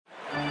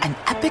An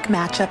epic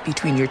matchup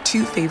between your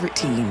two favorite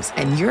teams,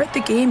 and you're at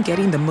the game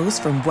getting the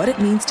most from what it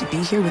means to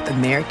be here with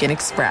American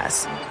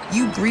Express.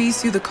 You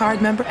breeze through the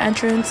card member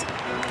entrance,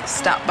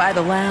 stop by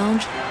the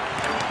lounge.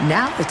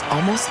 Now it's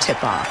almost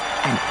tip-off,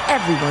 and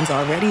everyone's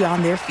already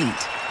on their feet.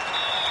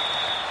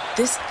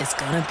 This is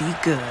gonna be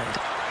good.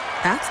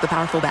 That's the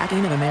powerful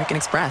backing of American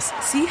Express.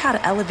 See how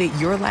to elevate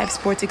your live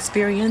sports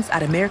experience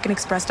at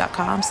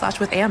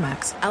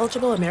americanexpress.com/with-Amex.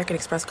 Eligible American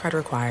Express card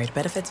required.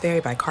 Benefits vary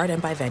by card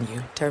and by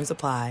venue. Terms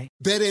apply.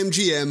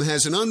 BetMGM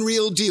has an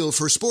unreal deal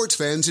for sports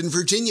fans in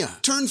Virginia.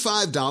 Turn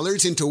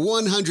 $5 into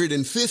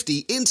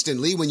 $150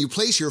 instantly when you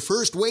place your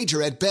first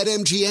wager at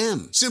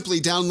BetMGM. Simply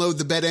download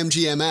the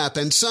BetMGM app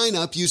and sign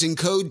up using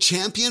code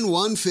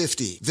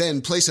CHAMPION150.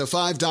 Then place a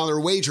 $5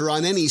 wager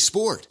on any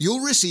sport.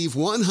 You'll receive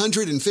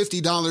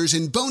 $150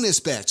 in bonus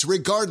bets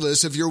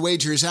regardless of your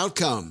wager's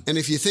outcome. And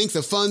if you think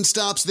the fun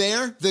stops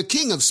there, the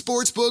king of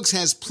sportsbooks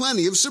has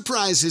plenty of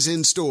surprises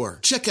in store.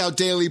 Check out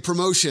daily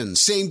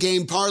promotions,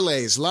 same-game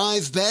parlays,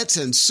 live bets,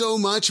 and so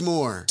much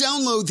more.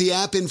 Download the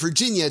app in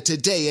Virginia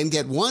today and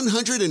get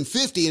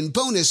 $150 in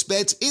bonus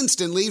bets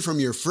instantly from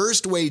your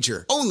first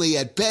wager. Only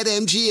at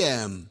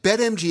BetMGM.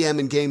 BetMGM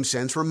and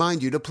GameSense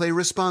remind you to play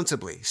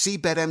responsibly. See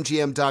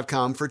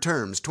BetMGM.com for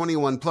terms.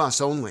 21 plus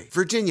only.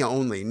 Virginia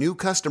only. New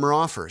customer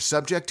offer.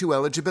 Subject to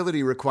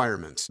eligibility requirements.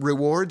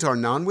 Rewards are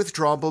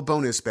non-withdrawable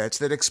bonus bets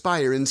that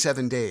expire in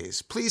 7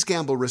 days. Please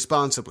gamble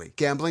responsibly.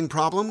 Gambling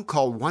problem?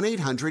 Call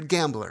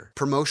 1-800-GAMBLER.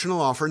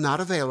 Promotional offer not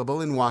available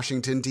in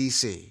Washington,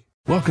 D.C.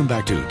 Welcome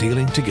back to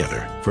Dealing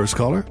Together. First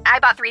caller? I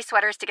bought 3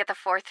 sweaters to get the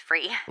 4th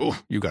free. Oh,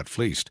 you got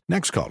fleeced.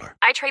 Next caller?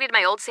 I traded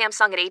my old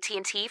Samsung at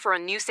AT&T for a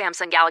new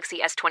Samsung Galaxy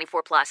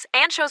S24 Plus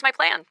and chose my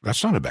plan.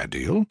 That's not a bad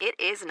deal. It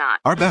is not.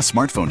 Our best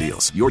smartphone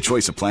deals. Your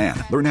choice of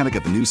plan. Learn how to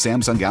get the new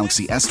Samsung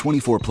Galaxy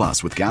S24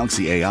 Plus with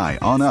Galaxy AI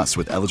on us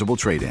with eligible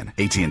trade-in.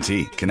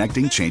 AT&T.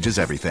 Connecting changes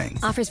everything.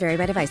 Offers vary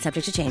by device.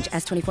 Subject to change.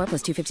 S24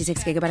 plus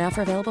 256 gigabyte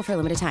offer available for a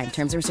limited time.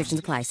 Terms and restrictions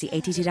apply. See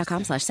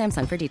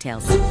att.com/Samsung for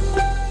details.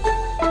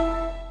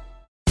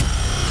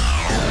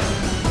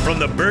 From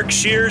the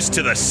Berkshires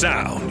to the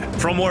Sound,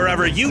 from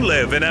wherever you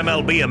live in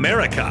MLB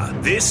America,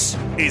 this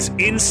is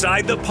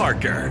Inside the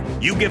Parker.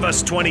 You give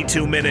us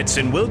 22 minutes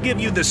and we'll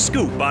give you the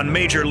scoop on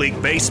Major League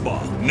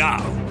Baseball. Now,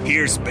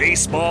 here's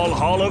Baseball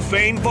Hall of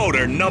Fame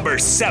voter number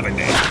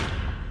 70,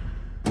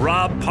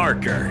 Rob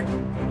Parker.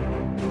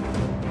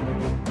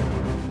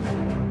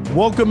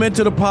 Welcome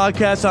into the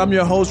podcast. I'm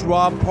your host,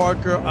 Rob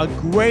Parker. A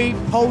great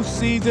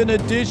postseason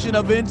edition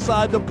of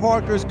Inside the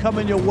Parker is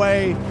coming your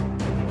way.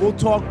 We'll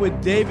talk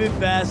with David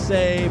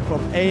Vassegh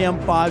from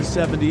AM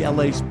 570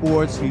 LA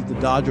Sports. He's the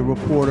Dodger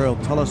reporter. He'll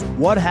tell us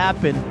what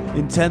happened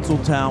in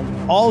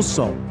Tinseltown.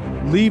 Also,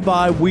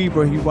 Levi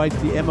Weaver, he writes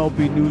the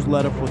MLB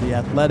newsletter for The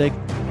Athletic.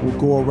 We'll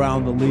go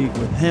around the league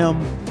with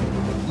him.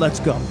 Let's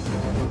go.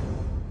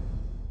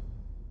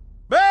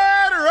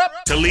 Batter up!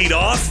 To lead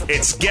off,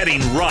 it's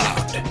getting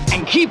robbed.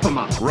 And keep him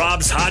up.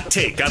 Rob's hot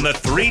take on the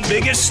 3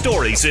 biggest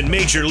stories in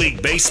Major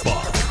League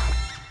Baseball.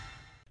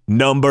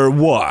 Number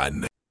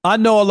 1. I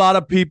know a lot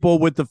of people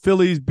with the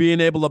Phillies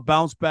being able to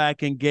bounce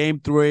back in Game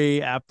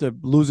 3 after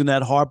losing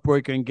that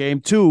heartbreaker in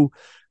Game 2.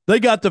 They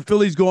got the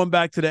Phillies going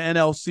back to the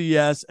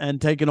NLCS and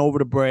taking over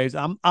the Braves.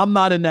 I'm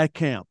not in that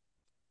camp.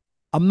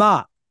 I'm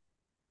not.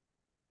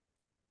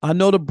 I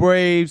know the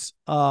Braves,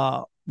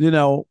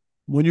 when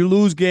you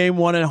lose Game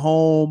 1 at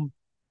home,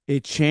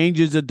 it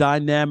changes the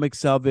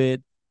dynamics of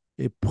it.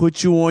 It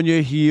puts you on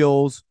your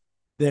heels.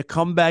 Their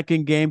comeback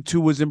in Game 2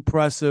 was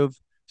impressive.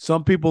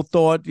 Some people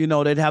thought,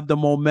 they'd have the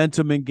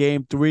momentum in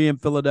Game 3 in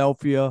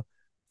Philadelphia.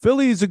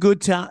 Philly is a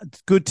good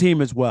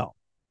team as well.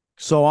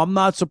 So I'm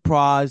not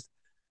surprised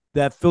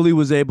that Philly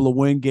was able to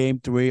win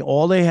Game 3.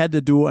 All they had to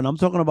do, and I'm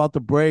talking about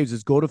the Braves,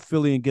 is go to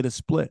Philly and get a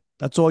split.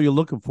 That's all you're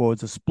looking for.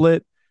 It's a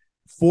split,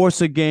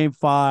 force a Game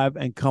 5,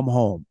 and come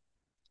home.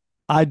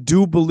 I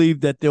do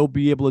believe that they'll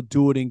be able to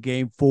do it in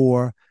Game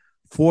 4,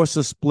 force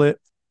a split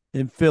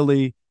in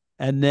Philly,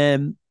 and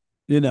then,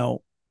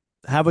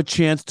 have a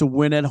chance to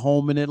win at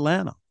home in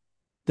Atlanta.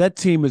 That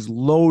team is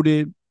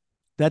loaded.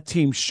 That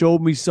team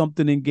showed me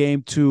something in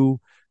Game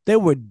 2. They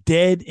were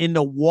dead in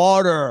the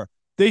water.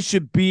 They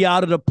should be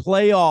out of the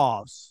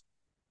playoffs.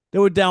 They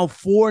were down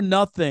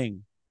 4-0,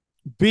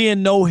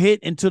 being no hit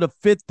into the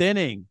 5th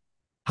inning.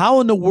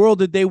 How in the world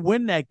did they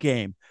win that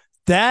game?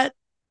 That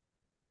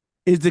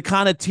is the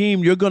kind of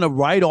team you're going to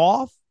write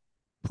off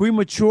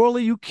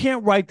prematurely. You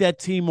can't write that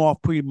team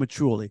off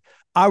prematurely.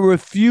 I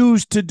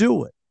refuse to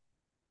do it.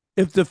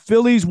 If the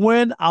Phillies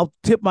win, I'll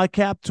tip my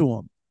cap to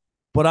them.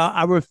 But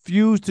I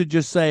refuse to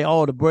just say,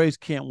 the Braves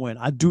can't win.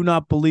 I do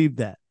not believe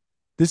that.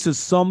 This is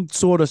some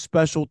sort of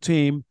special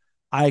team.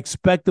 I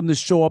expect them to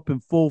show up in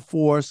full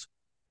force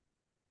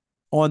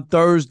on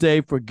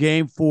Thursday for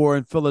Game 4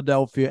 in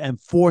Philadelphia and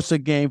force a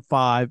Game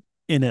 5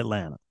 in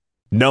Atlanta.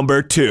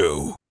 Number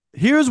 2.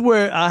 Here's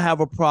where I have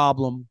a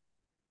problem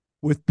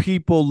with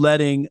people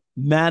letting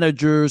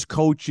managers,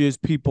 coaches,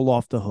 people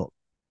off the hook.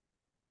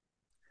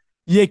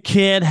 You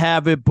can't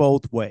have it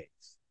both ways.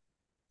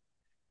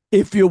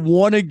 If you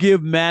want to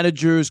give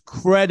managers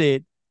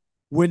credit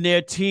when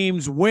their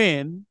teams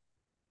win,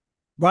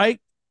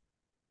 right?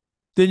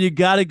 Then you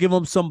got to give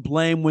them some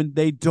blame when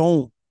they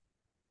don't.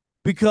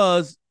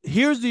 Because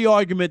here's the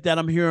argument that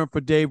I'm hearing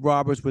for Dave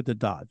Roberts with the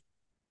Dodgers.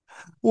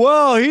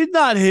 Well, he's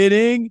not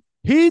hitting.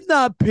 He's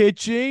not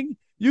pitching.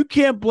 You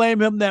can't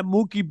blame him that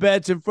Mookie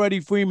Betts and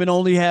Freddie Freeman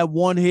only had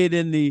one hit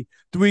in the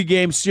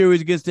 3-game series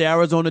against the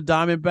Arizona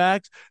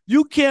Diamondbacks.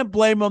 You can't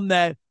blame him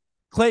that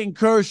Clayton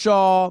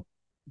Kershaw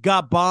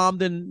got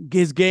bombed in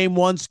his game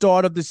 1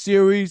 start of the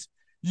series.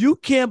 You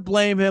can't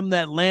blame him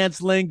that Lance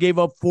Lynn gave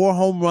up 4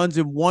 home runs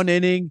in 1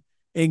 inning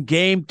in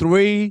game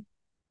 3.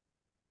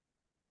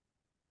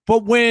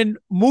 But when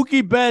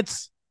Mookie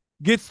Betts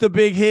gets the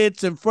big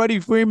hits and Freddie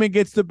Freeman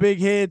gets the big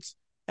hits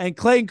and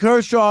Clayton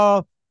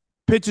Kershaw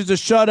pitches a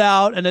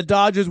shutout and the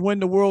Dodgers win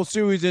the World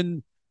Series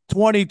in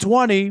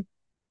 2020,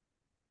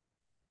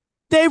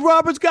 Dave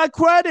Roberts got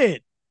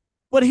credit.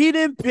 But he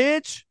didn't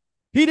pitch.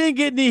 He didn't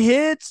get any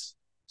hits.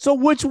 So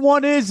which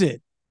one is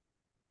it?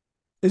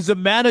 Is the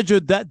manager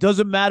that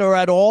doesn't matter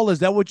at all? Is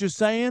that what you're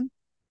saying?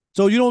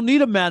 So you don't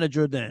need a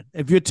manager then.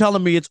 If you're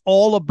telling me it's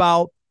all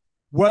about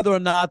whether or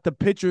not the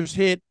pitchers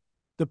hit,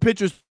 the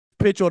pitchers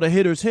pitch or the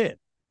hitters hit.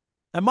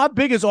 And my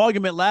biggest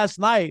argument last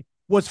night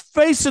was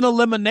facing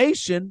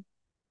elimination.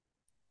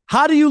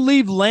 How do you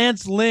leave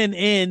Lance Lynn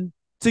in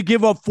to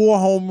give up 4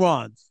 home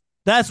runs?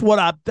 That's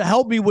what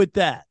help me with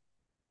that.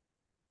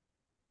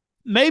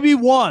 Maybe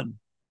 1,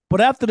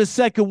 but after the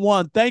second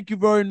one, thank you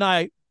very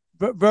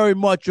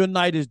much. Your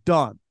night is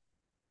done.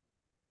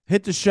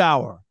 Hit the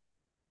shower.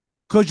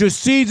 Because your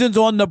season's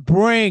on the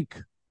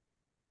brink.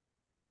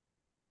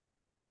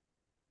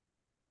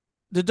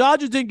 The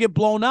Dodgers didn't get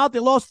blown out. They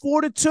lost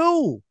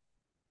 4-2.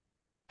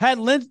 Had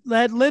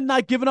Lynn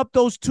not given up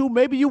those 2,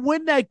 maybe you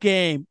win that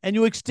game and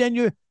you extend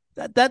your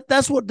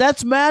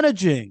that's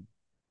managing.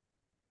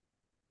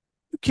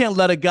 You can't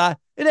let a guy.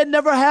 It had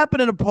never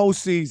happened in a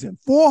postseason.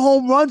 4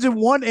 home runs in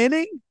 1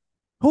 inning?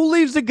 Who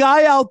leaves the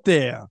guy out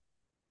there?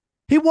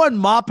 He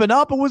wasn't mopping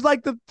up. It was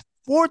like the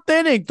 4th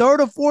inning, 3rd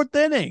or 4th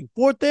inning,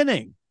 4th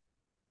inning.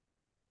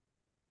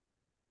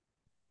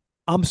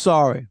 I'm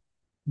sorry.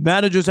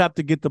 Managers have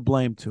to get the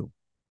blame too.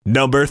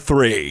 Number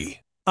 3.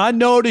 I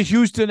know the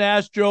Houston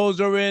Astros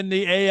are in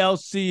the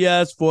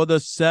ALCS for the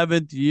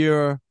 7th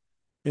year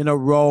in a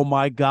row,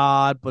 my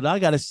God. But I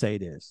got to say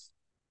this.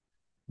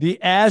 The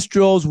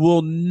Astros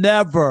will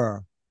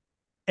never,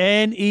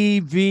 Never,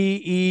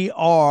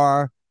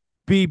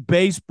 be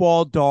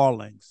baseball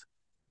darlings.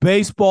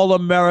 Baseball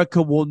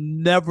America will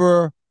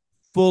never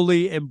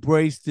fully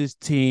embrace this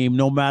team,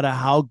 no matter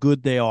how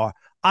good they are.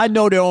 I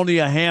know there are only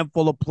a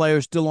handful of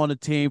players still on the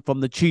team from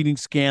the cheating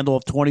scandal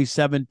of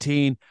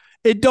 2017.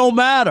 It don't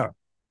matter.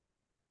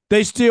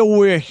 They still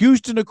wear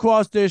Houston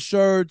across their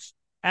shirts,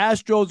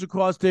 Astros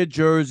across their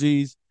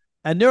jerseys,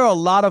 and there are a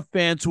lot of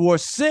fans who are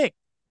sick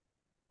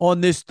on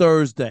this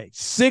Thursday,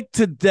 sick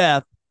to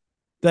death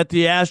that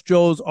the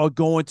Astros are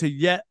going to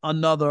yet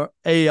another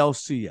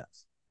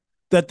ALCS,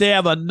 that they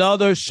have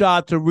another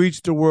shot to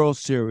reach the World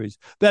Series,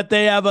 that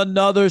they have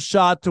another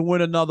shot to win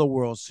another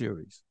World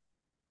Series.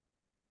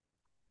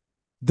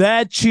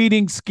 That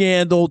cheating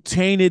scandal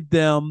tainted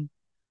them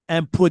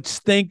and put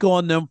stink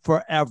on them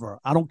forever.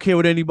 I don't care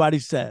what anybody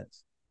says.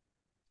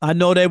 I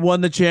know they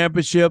won the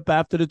championship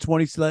after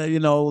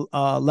the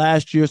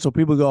last year. So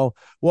people go,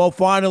 well,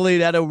 finally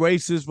that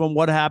erases from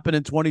what happened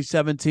in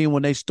 2017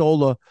 when they stole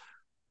the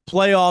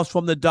playoffs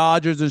from the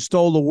Dodgers and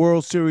stole the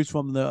World Series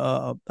from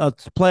the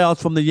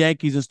playoffs from the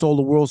Yankees and stole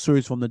the World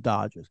Series from the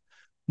Dodgers.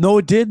 No,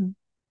 it didn't.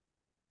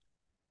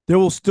 There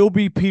will still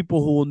be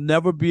people who will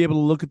never be able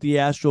to look at the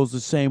Astros the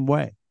same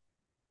way.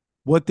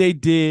 What they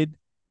did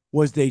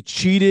was they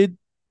cheated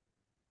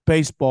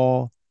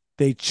baseball,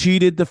 they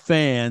cheated the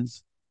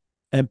fans,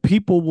 and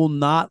people will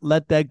not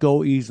let that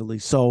go easily.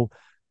 So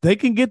they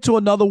can get to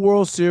another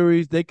World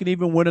Series, they can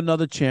even win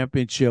another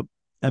championship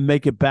and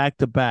make it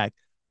back-to-back.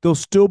 There'll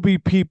still be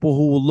people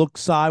who will look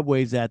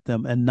sideways at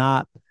them and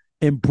not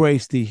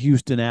embrace the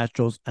Houston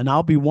Astros, and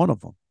I'll be one of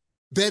them.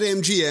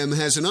 BetMGM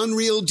has an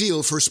unreal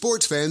deal for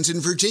sports fans in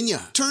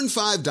Virginia. Turn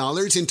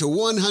 $5 into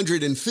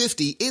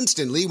 $150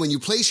 instantly when you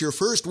place your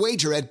first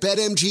wager at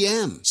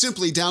BetMGM.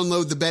 Simply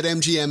download the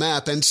BetMGM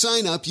app and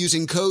sign up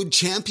using code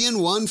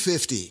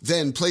Champion150.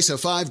 Then place a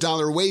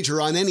 $5 wager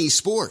on any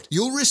sport.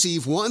 You'll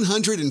receive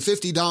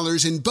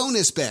 $150 in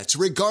bonus bets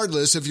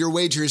regardless of your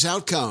wager's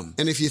outcome.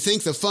 And if you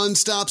think the fun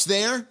stops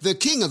there, the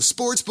king of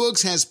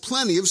sportsbooks has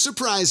plenty of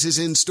surprises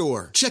in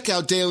store. Check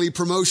out daily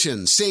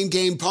promotions,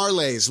 same-game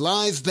parlays,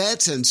 live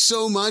bets, and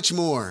so much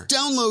more.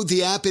 Download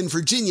the app in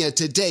Virginia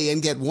today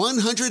and get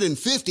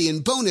 $150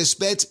 in bonus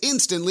bets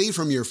instantly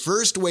from your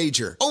first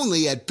wager.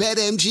 Only at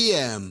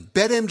BetMGM.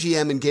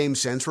 BetMGM and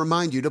GameSense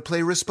remind you to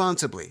play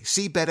responsibly.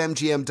 See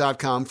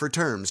BetMGM.com for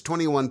terms.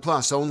 21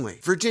 plus only.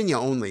 Virginia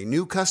only.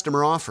 New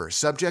customer offer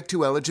subject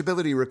to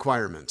eligibility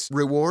requirements.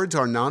 Rewards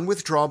are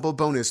non-withdrawable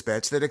bonus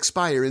bets that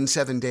expire in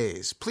 7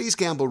 days. Please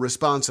gamble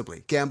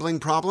responsibly. Gambling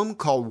problem?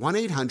 Call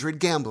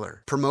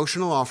 1-800-GAMBLER.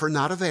 Promotional offer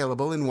not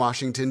available in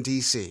Washington,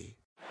 D.C.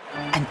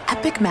 An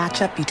epic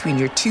matchup between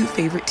your two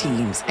favorite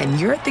teams, and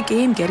you're at the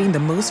game getting the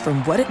most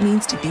from what it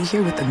means to be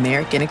here with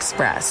American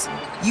Express.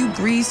 You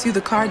breeze through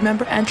the card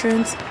member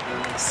entrance,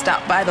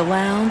 stop by the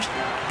lounge.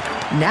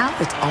 Now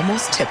it's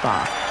almost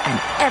tip-off, and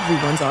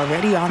everyone's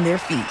already on their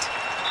feet.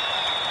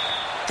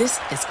 This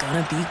is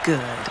gonna be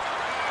good.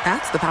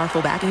 That's the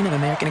powerful backing of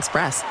American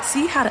Express.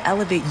 See how to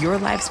elevate your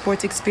live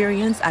sports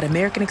experience at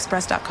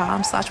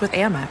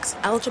americanexpress.com/withAmex.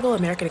 Eligible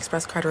American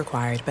Express card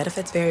required.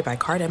 Benefits vary by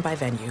card and by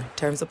venue.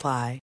 Terms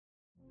apply.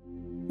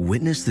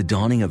 Witness the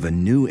dawning of a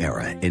new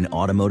era in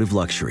automotive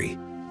luxury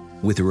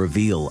with a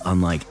reveal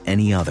unlike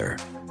any other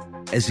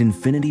as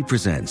Infiniti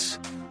presents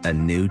a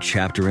new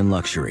chapter in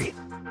luxury,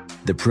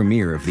 the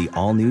premiere of the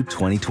all-new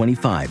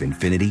 2025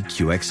 Infiniti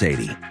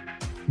QX80.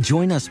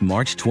 Join us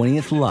March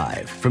 20th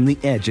live from the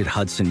Edge at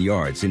Hudson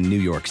Yards in New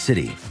York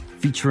City,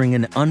 featuring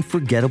an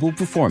unforgettable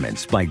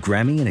performance by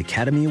Grammy and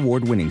Academy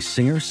Award-winning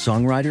singer,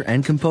 songwriter,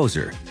 and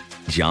composer,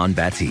 Jon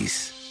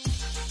Batiste.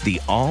 The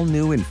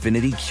all-new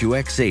Infiniti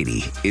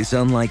QX80 is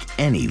unlike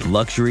any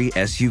luxury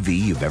SUV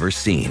you've ever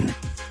seen.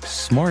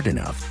 Smart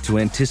enough to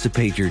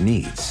anticipate your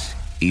needs,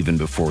 even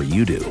before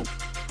you do.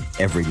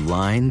 Every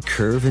line,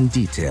 curve, and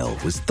detail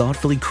was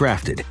thoughtfully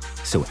crafted,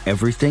 so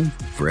everything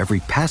for every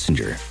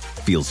passenger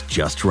feels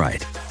just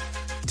right.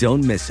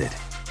 Don't miss it.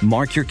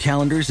 Mark your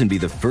calendars and be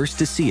the first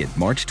to see it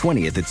March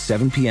 20th at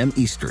 7 p.m.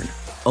 Eastern,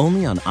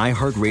 only on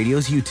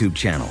iHeartRadio's YouTube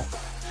channel.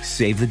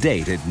 Save the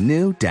date at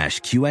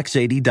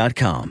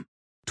new-QX80.com.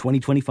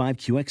 2025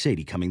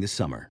 QX80 coming this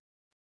summer.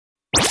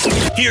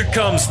 Here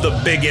comes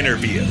the big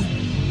interview.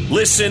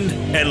 Listen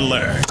and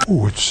learn.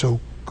 Oh, it's so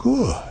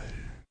good.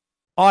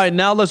 All right,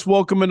 now let's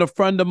welcome in a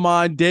friend of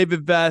mine,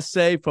 David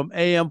Vassegh from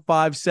AM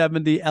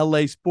 570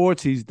 LA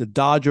Sports. He's the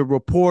Dodger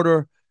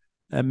reporter.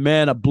 And,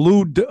 man, a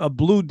blue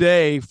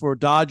day for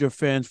Dodger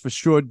fans for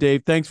sure,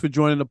 Dave. Thanks for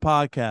joining the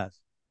podcast.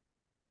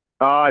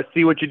 I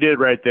see what you did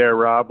right there,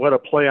 Rob. What a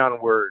play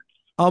on words.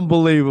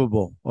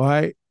 Unbelievable, all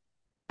right?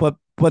 But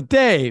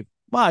Dave,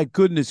 my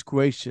goodness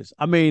gracious.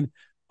 I mean,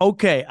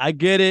 okay, I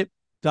get it.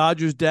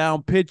 Dodgers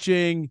down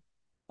pitching.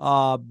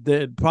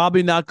 They're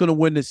probably not going to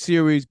win the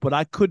series, but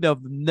I could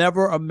have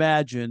never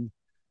imagined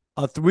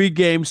a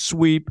 3-game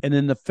sweep and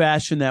in the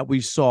fashion that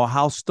we saw.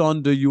 How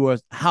stunned are you?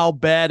 How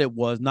bad it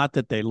was, not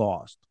that they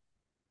lost.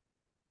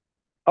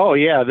 Oh,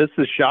 yeah, this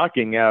is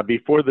shocking.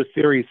 Before the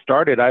series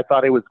started, I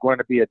thought it was going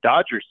to be a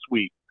Dodger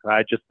sweep.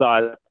 I just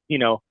thought,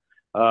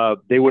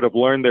 they would have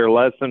learned their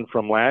lesson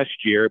from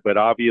last year, but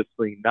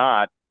obviously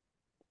not.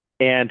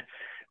 And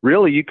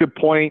really, you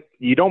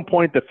don't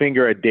point the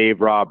finger at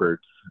Dave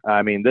Roberts.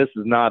 I mean, this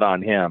is not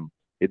on him.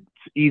 It's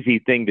an easy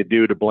thing to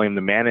do to blame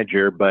the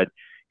manager, but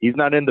he's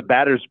not in the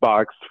batter's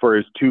box for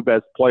his two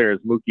best players,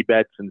 Mookie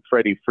Betts and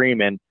Freddie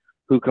Freeman,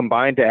 who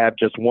combined to have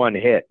just one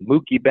hit.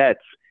 Mookie Betts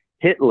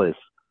hitless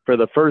for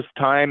the first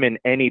time in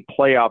any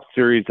playoff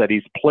series that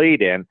he's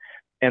played in.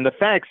 And the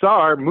facts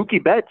are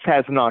Mookie Betts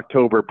has an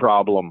October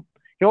problem.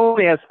 He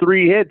only has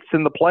 3 hits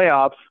in the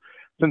playoffs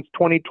since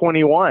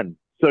 2021.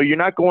 So you're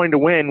not going to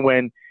win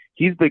when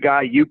he's the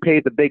guy you pay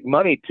the big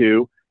money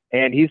to,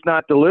 and he's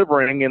not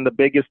delivering in the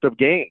biggest of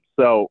games.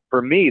 So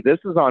for me, this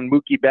is on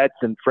Mookie Betts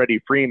and Freddie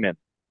Freeman.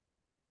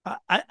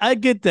 I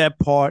get that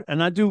part,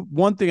 and I do.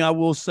 One thing I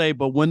will say,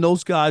 but when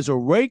those guys are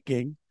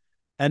raking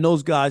and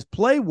those guys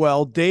play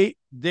well,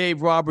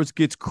 Dave Roberts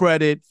gets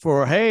credit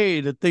for,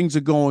 hey, the things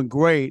are going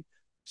great.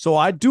 So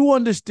I do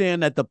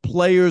understand that the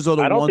players are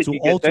the ones who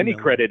ultimately. I don't think he gets any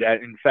credit.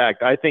 In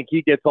fact, I think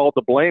he gets all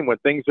the blame when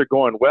things are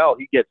going well.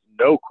 He gets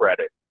no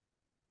credit.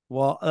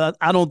 Well,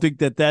 I don't think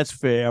that that's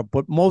fair.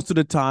 But most of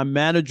the time,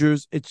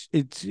 managers, it's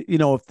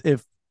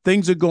if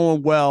things are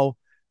going well,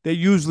 they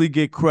usually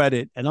get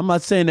credit. And I'm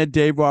not saying that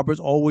Dave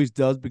Roberts always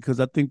does, because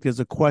I think there's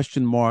a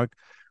question mark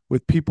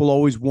with people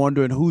always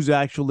wondering who's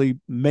actually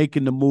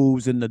making the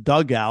moves in the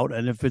dugout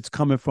and if it's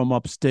coming from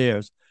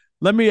upstairs.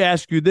 Let me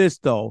ask you this,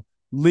 though.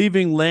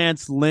 Leaving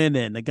Lance Lynn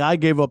in, the guy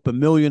gave up 1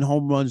 million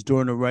home runs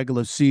during the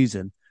regular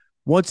season.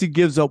 Once he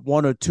gives up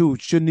 1 or 2,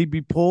 shouldn't he be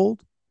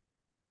pulled?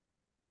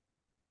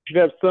 Should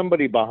have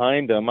somebody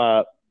behind him.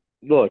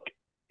 Look,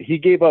 he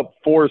gave up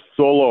 4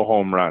 solo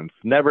home runs.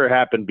 Never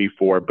happened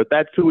before, but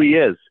that's who he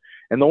is.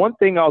 And the one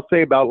thing I'll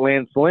say about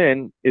Lance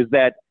Lynn is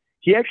that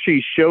he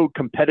actually showed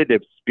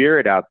competitive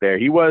spirit out there.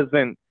 He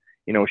wasn't,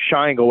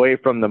 shying away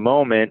from the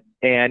moment.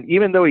 And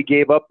even though he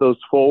gave up those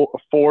 4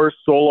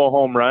 solo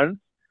home runs,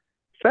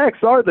 facts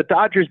are the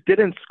Dodgers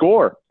didn't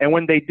score. And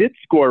when they did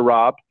score,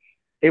 Rob,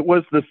 it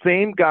was the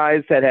same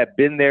guys that had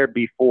been there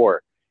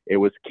before. It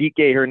was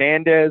Kike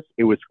Hernandez.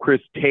 It was Chris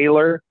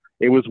Taylor.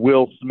 It was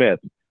Will Smith.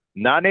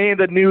 Not any of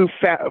the new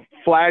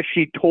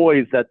flashy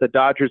toys that the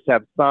Dodgers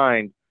have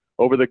signed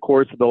over the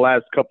course of the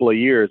last couple of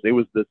years. It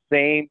was the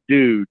same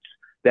dudes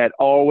that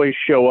always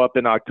show up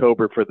in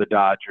October for the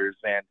Dodgers.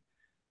 And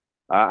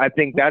I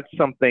think that's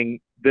something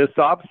this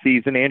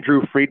offseason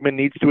Andrew Friedman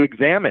needs to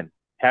examine.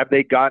 Have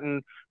they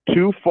gotten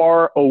too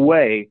far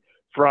away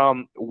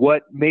from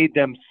what made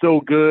them so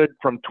good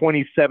from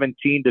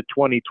 2017 to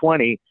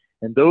 2020?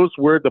 And those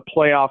were the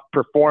playoff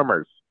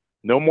performers.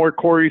 No more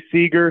Corey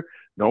Seager.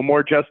 No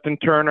more Justin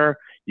Turner.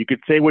 You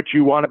could say what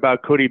you want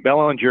about Cody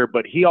Bellinger,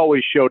 but he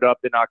always showed up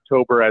in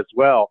October as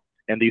well.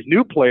 And these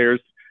new players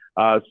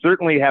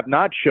certainly have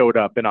not showed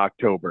up in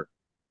October.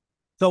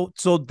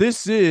 So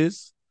this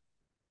is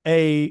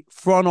a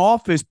front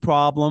office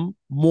problem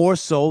more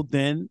so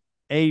than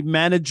a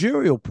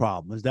managerial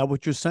problem. Is that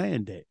what you're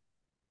saying, Dave?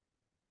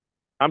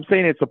 I'm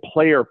saying it's a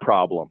player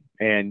problem,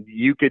 and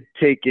you could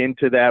take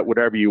into that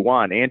whatever you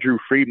want. Andrew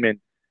Friedman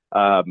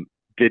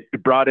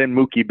brought in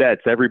Mookie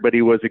Betts.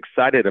 Everybody was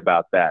excited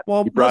about that.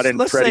 Well,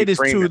 let's Freddie say this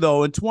Freeman. too,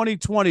 though. In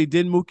 2020,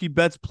 didn't Mookie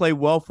Betts play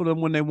well for them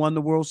when they won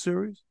the World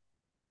Series?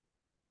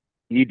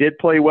 He did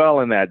play well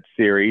in that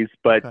series,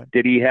 but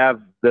did he have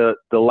the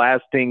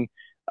lasting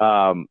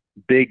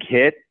big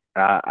hit?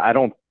 I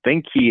don't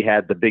think he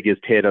had the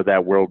biggest hit of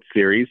that World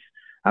Series.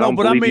 He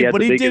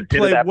did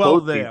play well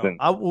there.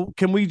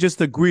 Can we just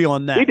agree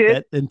on that? He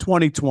did. In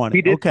 2020.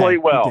 He did play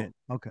well.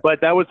 Okay.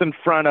 But that was in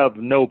front of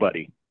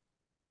nobody.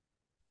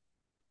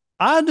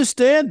 I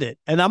understand it.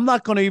 And I'm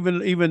not going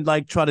to even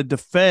like try to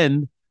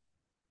defend,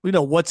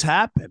 what's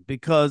happened,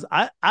 because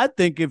I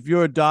think if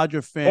you're a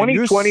Dodger fan.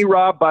 2020,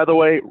 Rob, by the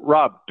way,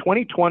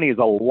 2020 is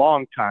a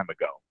long time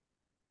ago.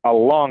 A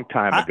long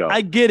time ago.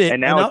 I get it.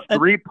 And now it's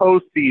 3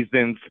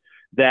 postseasons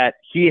that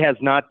he has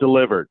not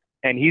delivered.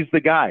 And he's the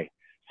guy.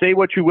 Say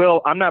what you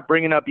will, I'm not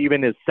bringing up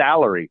even his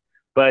salary,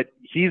 but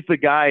he's the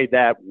guy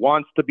that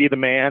wants to be the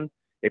man.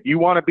 If you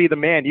want to be the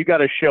man, you got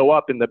to show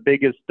up in the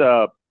biggest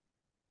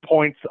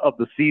points of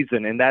the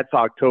season, and that's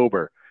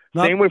October.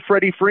 Same with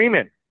Freddie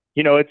Freeman.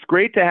 It's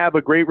great to have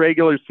a great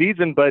regular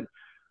season, but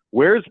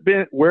where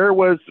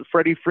was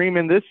Freddie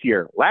Freeman this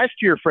year? Last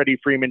year, Freddie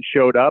Freeman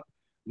showed up.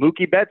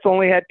 Mookie Betts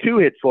only had 2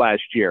 hits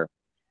last year.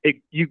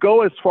 You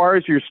go as far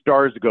as your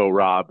stars go,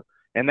 Rob.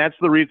 And that's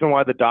the reason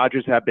why the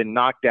Dodgers have been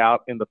knocked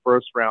out in the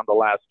first round the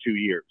last 2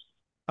 years.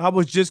 I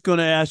was just going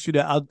to ask you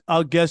that.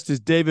 Our guest is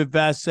David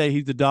Vassegh.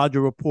 He's the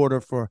Dodger reporter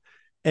for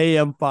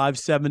AM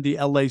 570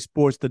 LA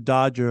Sports, the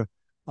Dodger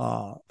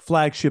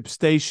flagship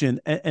station.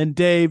 And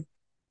Dave,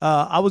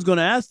 I was going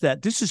to ask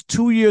that. This is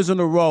 2 years in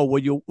a row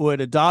where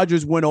the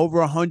Dodgers win over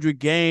 100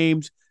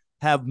 games,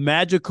 have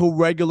magical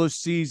regular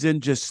season,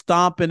 just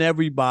stomping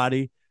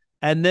everybody.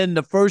 And then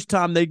the first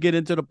time they get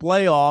into the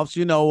playoffs,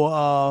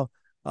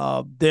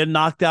 they're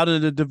knocked out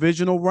of the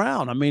divisional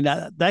round. I mean,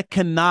 that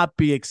cannot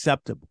be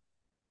acceptable.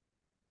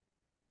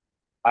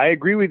 I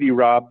agree with you,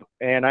 Rob,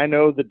 and I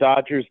know the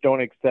Dodgers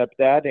don't accept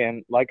that.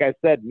 And like I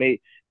said, maybe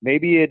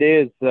it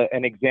is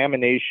an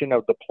examination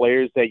of the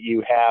players that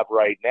you have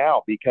right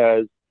now,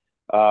 because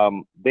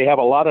they have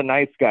a lot of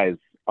nice guys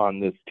on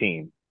this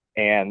team.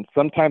 And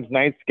sometimes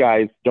nice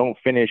guys don't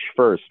finish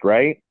first,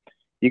 right?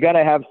 You got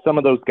to have some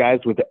of those guys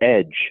with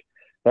edge.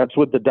 That's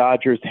what the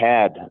Dodgers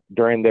had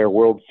during their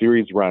World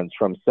Series runs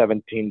from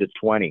 17 to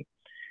 20.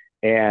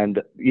 And,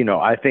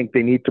 I think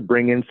they need to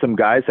bring in some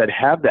guys that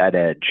have that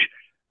edge.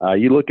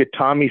 You look at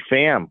Tommy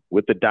Pham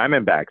with the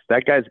Diamondbacks.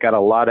 That guy's got a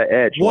lot of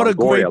edge. What a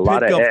great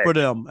pickup for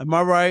them. Am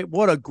I right?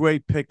 What a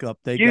great pickup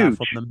they got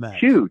from the Mets.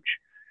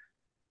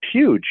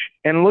 Huge.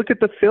 And look at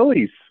the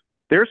Phillies.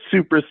 Their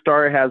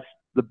superstar has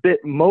the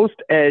most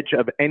edge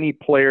of any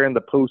player in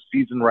the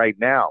postseason right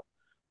now.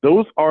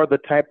 Those are the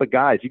type of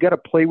guys. You got to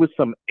play with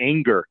some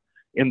anger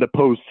in the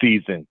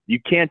postseason. You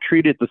can't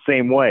treat it the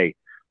same way.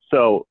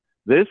 So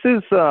this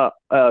is a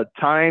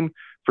time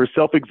for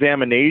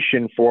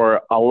self-examination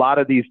for a lot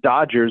of these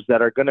Dodgers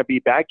that are going to be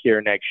back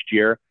here next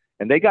year,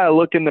 and they got to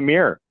look in the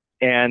mirror.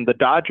 And the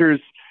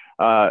Dodgers,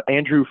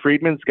 Andrew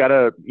Friedman's got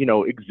to,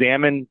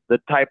 examine the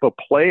type of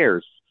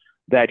players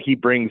that he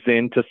brings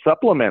in to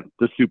supplement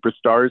the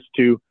superstars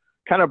to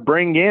kind of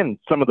bring in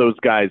some of those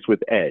guys with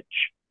edge.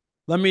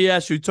 Let me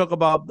ask you, talk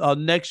about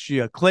next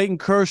year. Clayton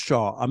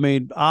Kershaw, I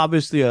mean,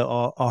 obviously a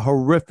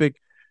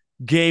horrific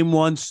Game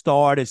 1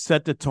 start. It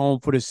set the tone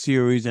for the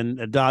series, and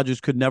the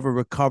Dodgers could never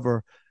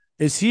recover.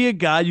 Is he a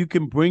guy you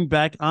can bring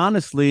back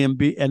honestly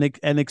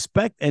and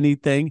expect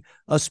anything,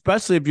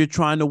 especially if you're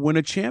trying to win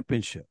a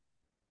championship?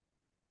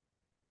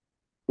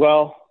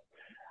 Well,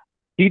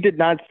 he did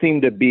not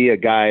seem to be a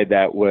guy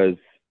that was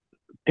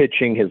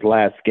pitching his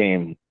last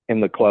game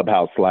in the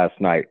clubhouse last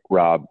night,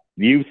 Rob.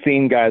 You've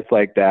seen guys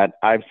like that.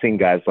 I've seen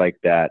guys like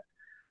that.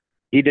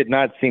 He did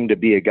not seem to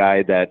be a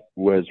guy that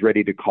was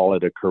ready to call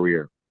it a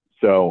career.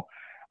 So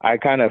I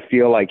kind of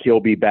feel like he'll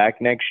be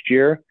back next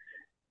year.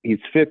 He's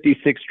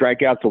 56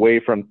 strikeouts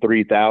away from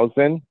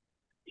 3,000.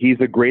 He's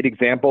a great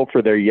example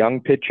for their young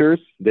pitchers.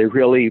 They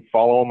really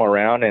follow him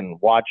around and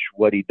watch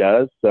what he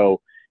does. So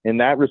in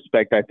that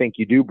respect, I think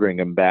you do bring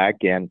him back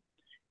and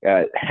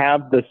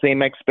have the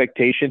same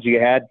expectations you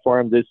had for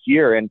him this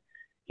year. And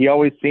he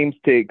always seems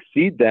to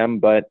exceed them,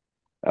 but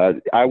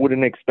I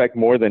wouldn't expect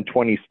more than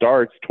 25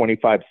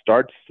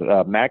 starts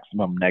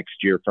maximum next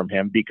year from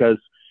him, because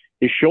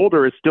his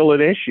shoulder is still an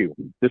issue.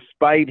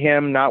 Despite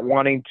him not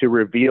wanting to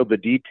reveal the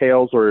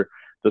details or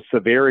the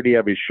severity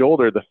of his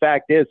shoulder, the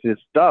fact is his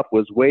stuff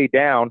was way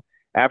down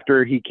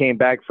after he came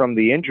back from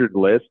the injured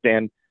list,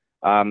 and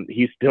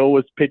he still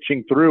was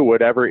pitching through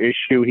whatever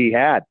issue he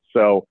had.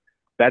 So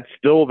that's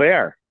still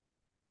there.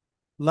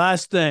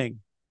 Last thing.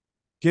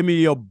 Give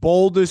me your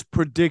boldest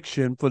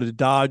prediction for the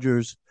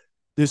Dodgers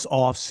this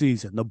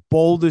offseason. The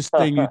boldest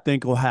thing you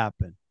think will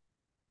happen.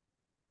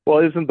 Well,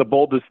 isn't the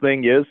boldest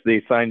thing is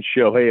they signed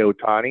Shohei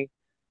Ohtani?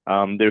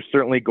 They're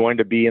certainly going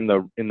to be in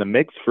the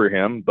mix for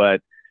him,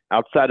 but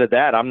outside of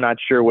that, I'm not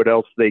sure what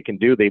else they can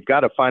do. They've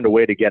got to find a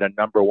way to get a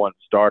number one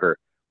starter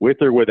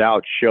with or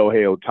without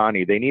Shohei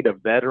Ohtani. They need a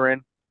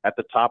veteran at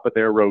the top of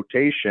their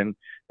rotation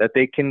that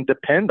they can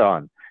depend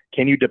on.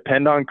 Can you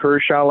depend on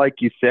Kershaw, like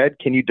you said?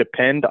 Can you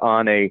depend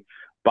on a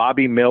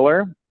Bobby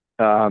Miller?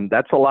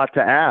 That's a lot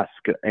to ask.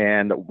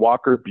 And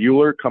Walker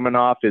Buehler coming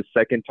off his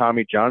second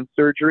Tommy John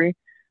surgery.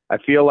 I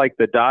feel like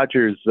the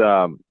Dodgers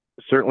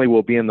certainly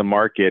will be in the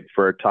market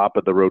for a top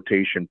of the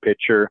rotation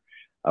pitcher,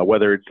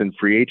 whether it's in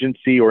free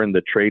agency or in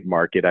the trade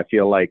market. I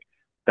feel like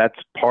that's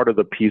part of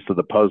the piece of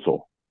the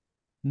puzzle.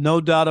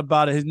 No doubt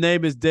about it. His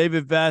name is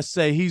David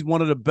Vassegh. He's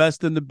one of the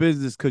best in the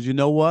business because you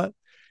know what?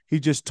 He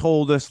just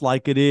told us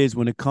like it is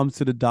when it comes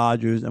to the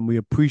Dodgers, and we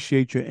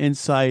appreciate your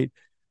insight,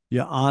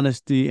 your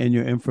honesty, and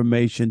your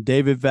information.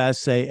 David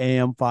Vassegh,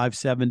 AM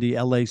 570,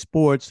 LA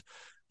Sports,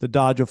 the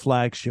Dodger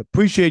flagship.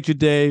 Appreciate you,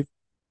 Dave.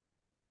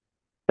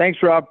 Thanks,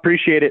 Rob.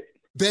 Appreciate it.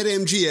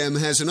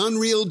 BetMGM has an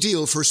unreal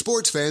deal for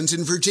sports fans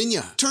in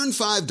Virginia. Turn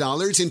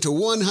 $5 into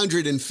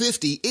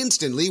 $150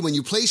 instantly when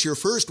you place your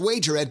first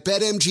wager at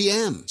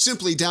BetMGM.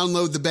 Simply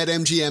download the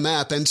BetMGM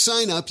app and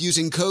sign up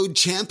using code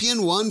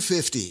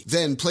Champion150.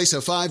 Then place a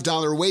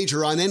 $5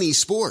 wager on any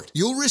sport.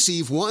 You'll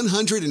receive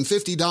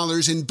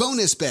 $150 in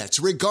bonus bets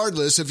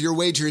regardless of your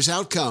wager's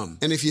outcome.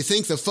 And if you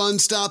think the fun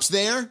stops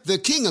there, the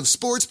King of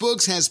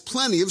Sportsbooks has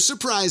plenty of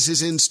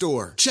surprises in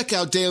store. Check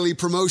out daily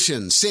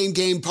promotions,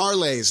 same-game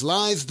parlays,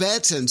 live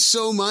bets, and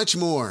so much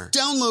more.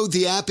 Download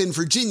the app in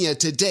Virginia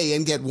today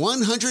and get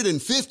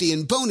 $150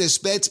 in bonus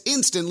bets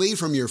instantly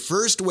from your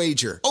first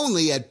wager.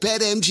 Only at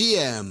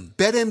BetMGM.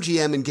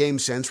 BetMGM and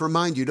GameSense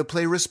remind you to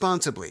play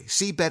responsibly.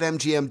 See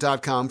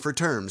BetMGM.com for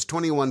terms.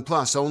 21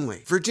 plus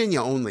only.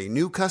 Virginia only.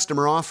 New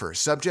customer offer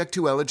subject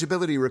to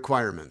eligibility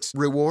requirements.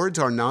 Rewards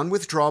are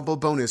non-withdrawable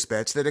bonus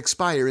bets that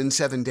expire in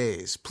 7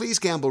 days. Please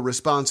gamble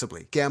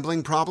responsibly.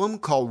 Gambling problem?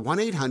 Call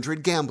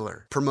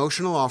 1-800-GAMBLER.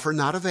 Promotional offer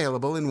not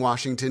available in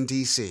Washington,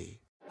 D.C.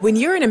 When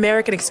you're an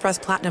American Express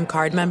Platinum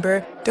card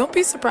member, don't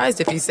be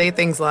surprised if you say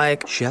things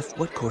like, "Chef,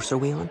 what course are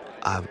we on?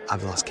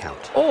 I've lost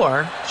count."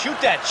 Or, "Shoot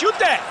that, shoot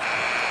that!"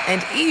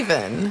 And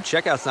even,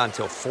 "Checkout's not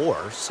until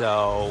 4,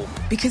 so..."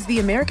 Because the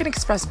American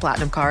Express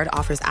Platinum Card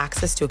offers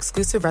access to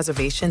exclusive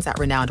reservations at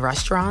renowned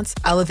restaurants,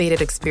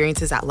 elevated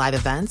experiences at live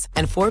events,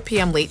 and 4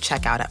 p.m. late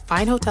checkout at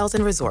fine hotels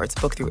and resorts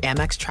booked through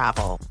Amex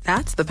Travel.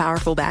 That's the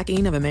powerful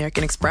backing of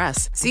American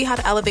Express. See how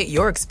to elevate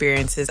your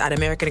experiences at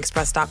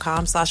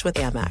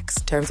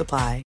americanexpress.com/withAmex. Terms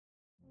apply.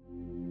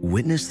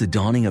 Witness the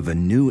dawning of a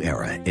new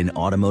era in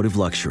automotive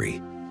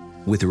luxury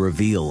with a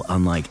reveal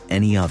unlike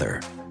any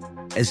other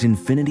as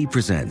Infiniti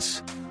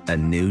presents a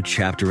new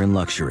chapter in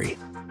luxury,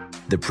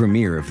 the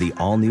premiere of the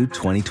all-new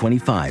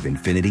 2025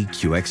 Infiniti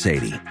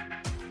QX80.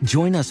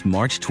 Join us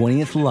March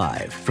 20th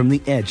live from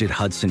the Edge at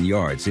Hudson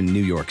Yards in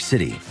New York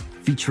City,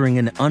 featuring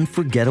an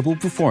unforgettable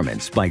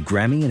performance by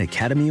Grammy and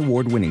Academy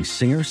Award-winning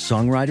singer,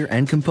 songwriter,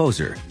 and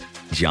composer,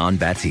 Jon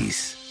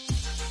Batiste.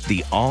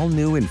 The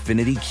all-new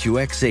Infiniti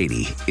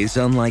QX80 is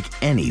unlike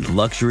any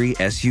luxury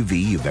SUV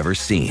you've ever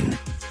seen.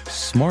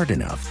 Smart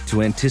enough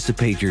to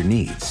anticipate your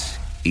needs,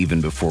 even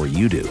before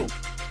you do.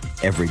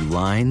 Every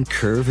line,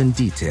 curve, and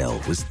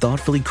detail was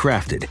thoughtfully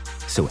crafted,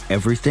 so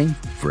everything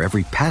for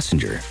every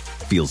passenger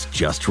feels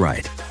just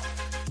right.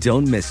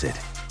 Don't miss it.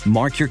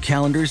 Mark your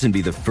calendars and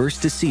be the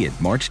first to see it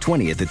March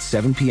 20th at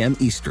 7 p.m.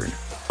 Eastern,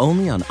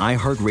 only on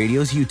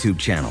iHeartRadio's YouTube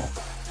channel.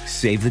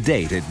 Save the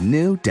date at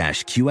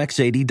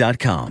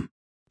new-QX80.com.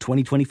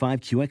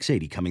 2025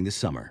 QX80 coming this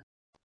summer.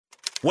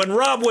 When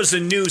Rob was a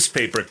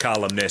newspaper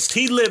columnist,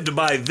 he lived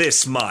by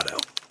this motto: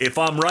 if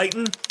I'm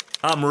writing,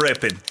 I'm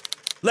ripping.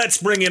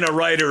 Let's bring in a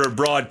writer or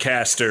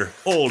broadcaster,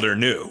 old or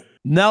new.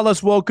 Now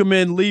let's welcome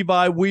in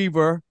Levi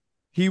Weaver.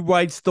 He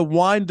writes the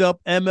Wind-Up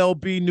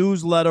MLB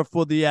newsletter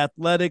for The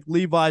Athletic.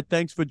 Levi,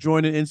 thanks for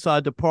joining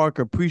Inside the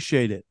Parker.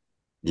 Appreciate it.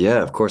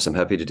 Yeah, of course. I'm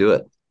happy to do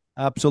it.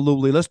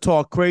 Absolutely. Let's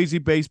talk crazy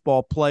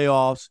baseball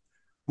playoffs.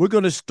 We're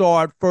going to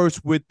start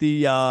first with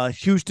the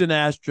Houston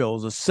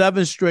Astros, a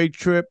 7th straight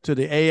trip to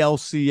the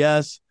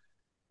ALCS.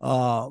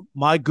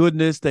 My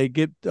goodness, they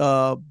get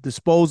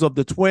dispose of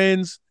the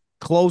Twins.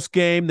 Close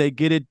game, they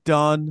get it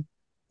done.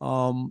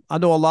 I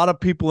know a lot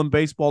of people in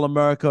Baseball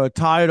America are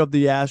tired of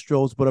the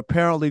Astros, but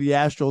apparently the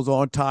Astros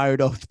aren't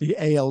tired of the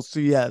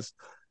ALCS.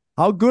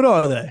 How good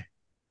are they?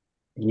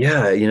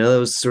 Yeah, that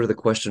was sort of the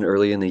question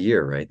early in the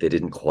year, right? They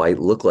didn't quite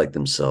look like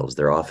themselves.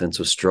 Their offense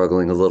was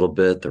struggling a little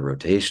bit. The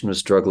rotation was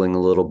struggling a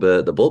little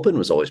bit. The bullpen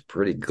was always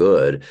pretty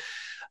good.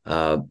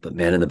 But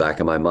man, in the back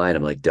of my mind,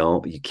 I'm like,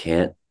 you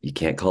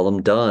can't call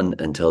them done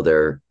until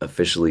they're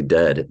officially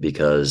dead,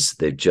 because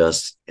they've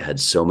just had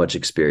so much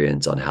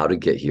experience on how to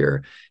get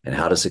here and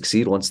how to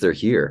succeed once they're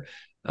here.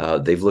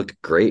 They've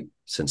looked great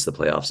since the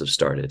playoffs have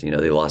started.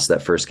 They lost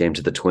that first game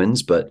to the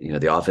Twins, but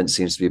the offense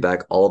seems to be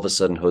back. All of a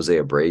sudden, Jose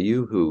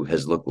Abreu, who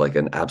has looked like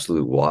an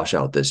absolute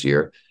washout this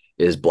year,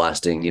 is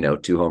blasting,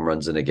 2 home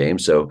runs in a game.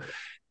 So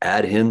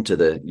add him to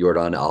the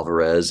Yordan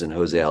Alvarez and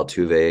Jose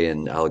Altuve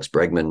and Alex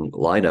Bregman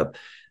lineup.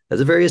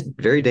 That's a very,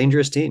 very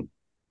dangerous team.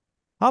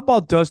 How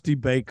about Dusty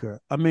Baker?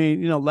 I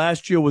mean,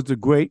 last year was a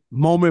great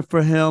moment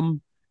for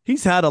him.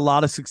 He's had a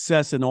lot of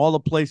success in all the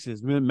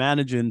places.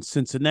 Managing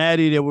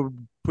Cincinnati, they were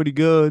pretty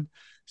good.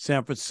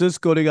 San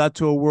Francisco, they got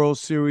to a World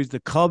Series. The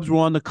Cubs were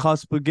on the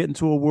cusp of getting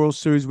to a World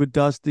Series with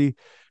Dusty.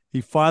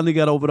 He finally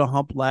got over the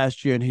hump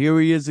last year, and here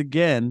he is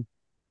again,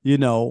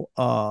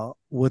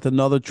 with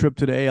another trip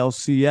to the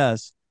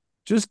ALCS.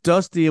 Just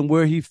Dusty and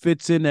where he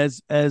fits in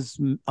as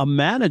a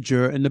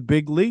manager in the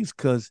big leagues,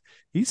 because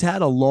he's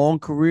had a long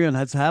career and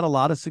has had a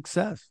lot of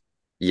success.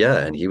 Yeah,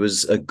 and he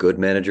was a good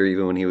manager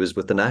even when he was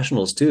with the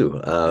Nationals too.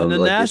 And the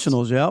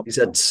Nationals, yeah. He's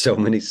had so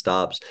many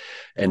stops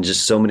and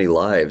just so many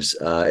lives.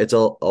 It's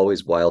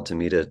always wild to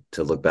me to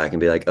look back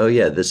and be like, oh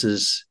yeah, this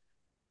is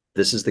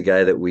the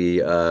guy that we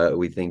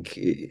think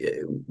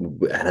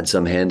had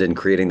some hand in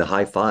creating the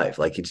high five.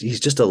 Like he's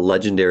just a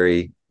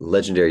legendary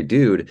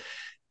dude.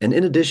 And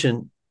in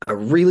addition, a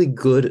really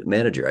good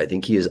manager. I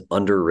think he is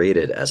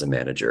underrated as a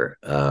manager.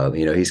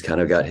 He's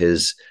kind of got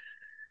his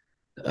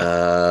he's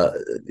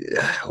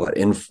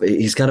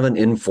kind of an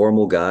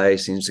informal guy,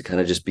 seems to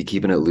kind of just be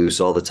keeping it loose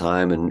all the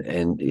time,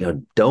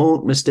 and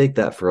don't mistake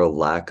that for a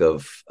lack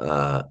of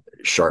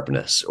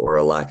sharpness or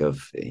a lack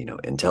of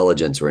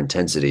intelligence or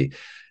intensity.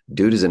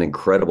 Dude is an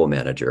incredible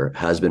manager,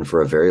 has been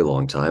for a very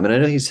long time, and I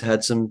know he's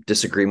had some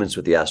disagreements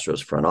with the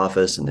Astros front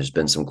office, and there's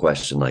been some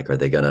question like, are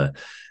they gonna,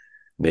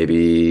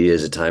 maybe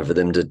is it time for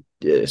them to,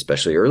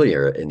 especially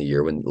earlier in the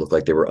year when it looked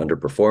like they were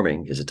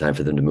underperforming, is it time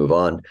for them to move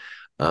on?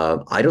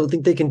 I don't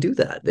think they can do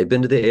that. They've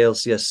been to the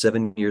ALCS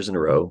 7 years in a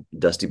row.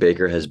 Dusty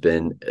Baker has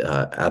been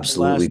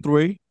absolutely last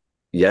 3.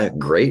 Yeah,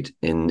 great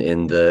in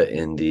the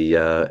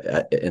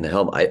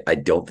helm. I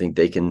don't think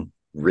they can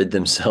rid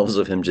themselves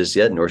of him just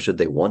yet, nor should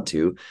they want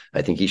to.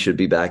 I think he should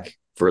be back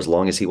for as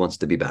long as he wants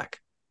to be back.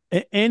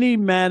 Any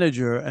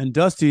manager, and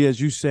Dusty, as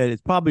you said,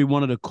 is probably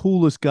one of the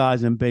coolest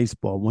guys in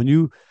baseball. When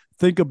you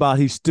think about,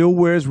 he still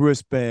wears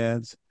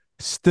wristbands,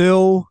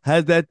 still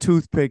has that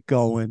toothpick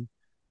going.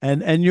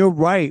 And you're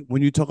right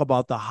when you talk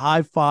about the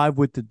high five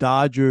with the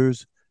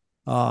Dodgers.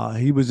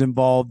 He was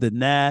involved in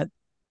that.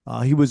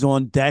 He was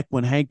on deck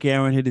when Hank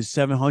Aaron hit his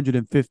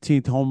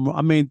 715th home run.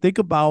 I mean, think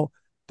about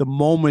the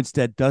moments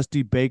that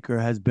Dusty Baker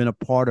has been a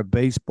part of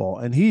baseball,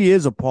 and he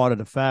is a part of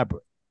the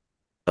fabric.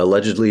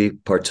 Allegedly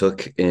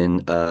partook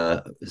in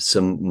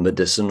some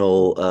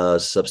medicinal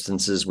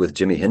substances with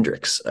Jimi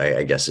Hendrix,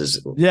 I guess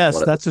is. Yes,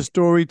 that's a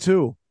story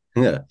too.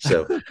 Yeah.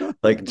 So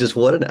just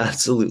what an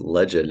absolute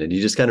legend. And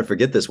you just kind of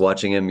forget this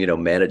watching him,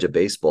 manage a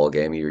baseball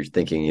game. You're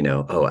thinking,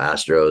 oh,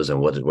 Astros,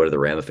 and what are the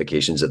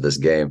ramifications of this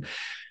game?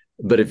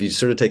 But if you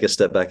sort of take a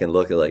step back and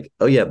look at like,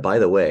 oh yeah, by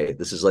the way,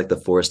 this is like the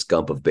Forrest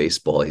Gump of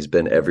baseball. He's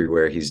been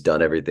everywhere. He's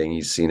done everything.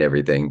 He's seen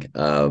everything.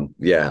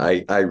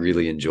 I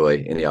really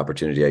enjoy any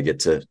opportunity I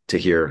get to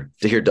hear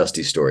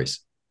Dusty's stories.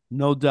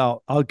 No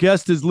doubt. Our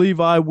guest is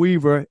Levi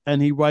Weaver,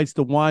 and he writes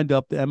the Wind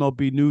Up, the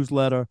MLB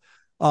newsletter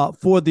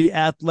for The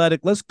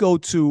Athletic. Let's go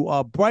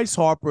to Bryce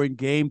Harper in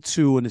Game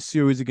 2 in the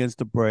series against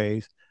the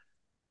Braves.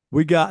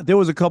 There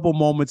was a couple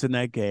moments in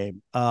that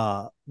game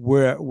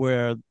where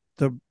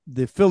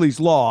the Phillies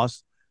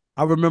lost.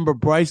 I remember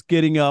Bryce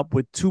getting up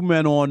with 2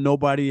 men on,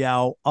 nobody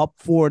out, up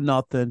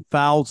 4-0,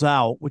 fouls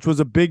out, which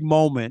was a big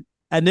moment.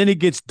 And then he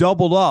gets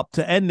doubled up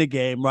to end the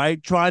game,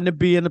 right? Trying to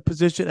be in a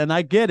position. And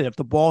I get it. If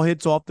the ball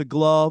hits off the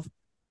glove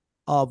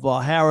of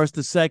Harris,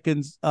 the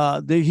seconds,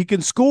 he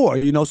can score,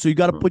 so you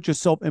got to put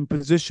yourself in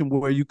position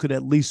where you could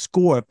at least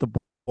score if the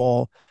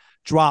ball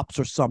drops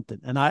or something.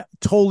 And I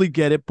totally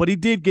get it, but he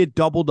did get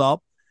doubled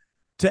up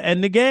to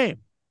end the game.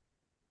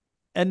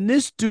 And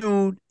this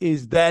dude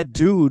is that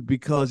dude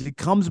because he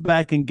comes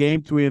back in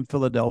Game 3 in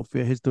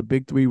Philadelphia, hits the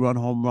big 3-run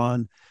home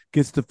run,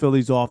 gets the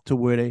Phillies off to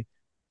where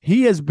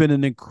he has been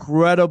an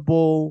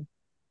incredible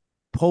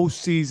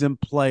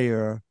postseason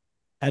player.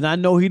 And I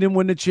know he didn't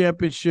win the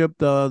championship.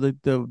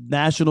 The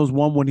Nationals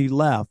won when he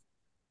left.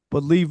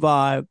 But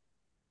Levi,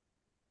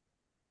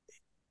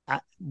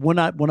 when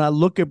I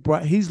look at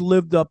Bryce, he's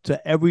lived up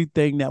to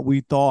everything that we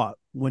thought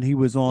when he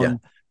was on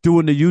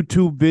doing the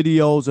YouTube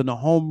videos and the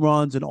home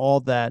runs and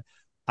all that.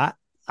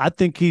 I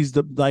think he's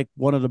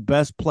one of the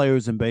best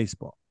players in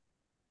baseball.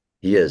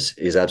 He is.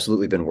 He's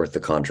absolutely been worth the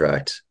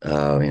contract.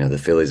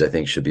 The Phillies, I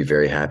think, should be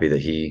very happy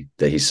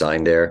that he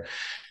signed there.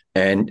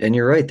 And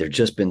you're right. There've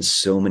just been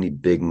so many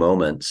big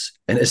moments,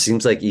 and it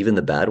seems like even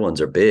the bad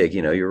ones are big.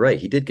 You're right.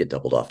 He did get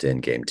doubled off to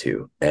end Game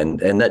 2,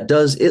 and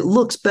it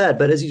looks bad.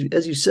 But as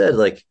you said,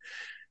 like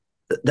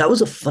that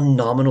was a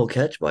phenomenal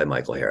catch by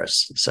Michael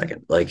Harris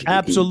second. Like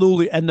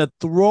absolutely, and the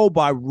throw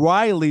by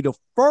Riley to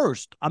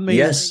first. I mean,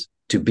 yes.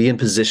 To be in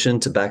position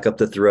to back up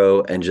the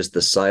throw and just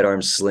the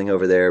sidearm sling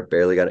over there,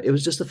 barely got it. It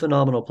was just a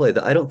phenomenal play.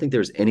 I don't think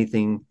there was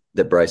anything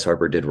that Bryce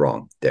Harper did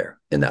wrong there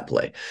in that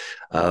play.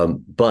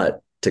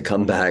 But to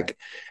come back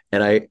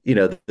And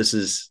this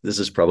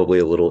is probably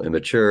a little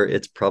immature.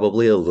 It's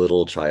probably a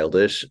little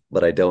childish,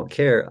 but I don't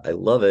care. I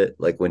love it.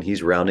 Like when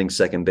he's rounding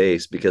second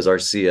base, because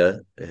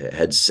Arcia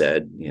had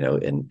said,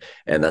 and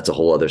that's a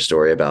whole other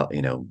story about,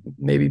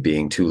 maybe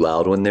being too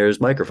loud when there's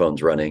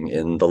microphones running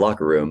in the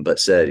locker room, but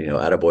said,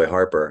 attaboy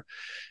Harper.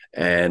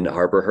 And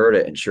Harper heard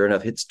it, and sure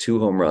enough, hits 2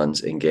 home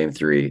runs in game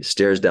 3,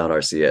 stares down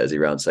Arcia as he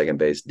rounds second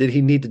base. Did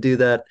he need to do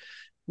that?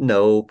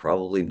 No,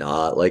 probably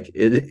not. Like,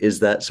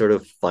 is that sort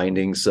of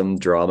finding some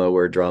drama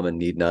where drama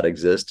need not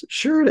exist?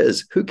 Sure it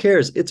is. Who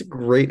cares? It's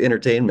great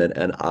entertainment,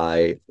 and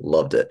I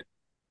loved it.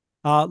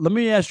 Let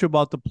me ask you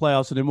about the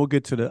playoffs, and then we'll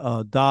get to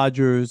the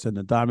Dodgers and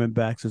the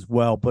Diamondbacks as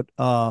well. But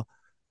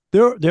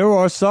there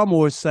are some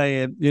who are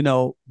saying,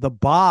 the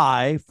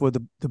bye for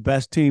the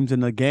best teams in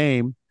the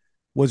game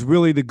was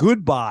really the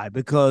good bye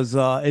because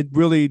it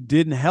really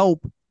didn't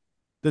help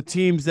the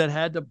teams that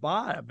had to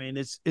bye. I mean,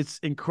 it's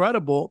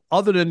incredible.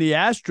 Other than the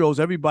Astros,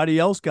 everybody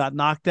else got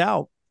knocked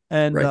out.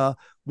 And right.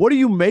 What do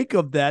you make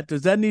of that?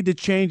 Does that need to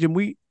change?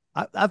 And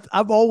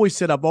I've always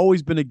said I've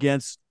always been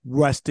against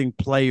resting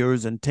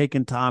players and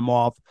taking time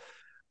off,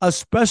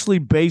 especially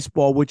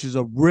baseball, which is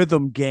a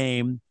rhythm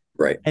game.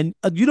 Right. And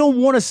you don't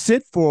want to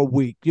sit for a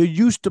week. You're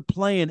used to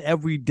playing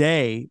every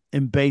day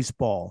in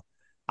baseball.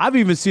 I've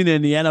even seen it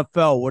in the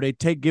NFL where they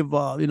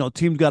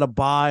teams got a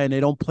bye and they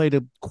don't play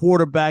the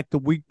quarterback the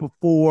week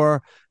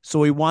before.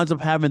 So he winds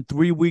up having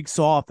 3 weeks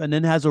off and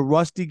then has a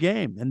rusty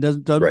game and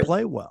doesn't right.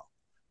 play well.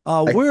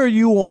 Where are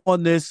you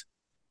on this?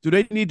 Do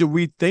they need to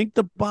rethink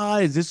the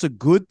bye? Is this a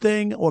good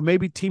thing? Or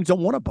maybe teams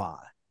don't want to bye?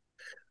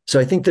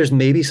 So I think there's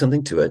maybe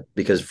something to it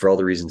because for all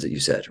the reasons that you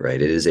said,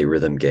 right? It is a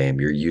rhythm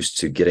game. You're used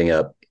to getting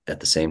up at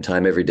the same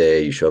time every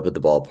day. You show up at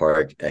the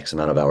ballpark X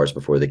amount of hours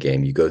before the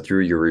game. You go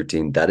through your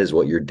routine. That is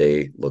what your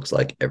day looks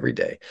like every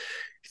day.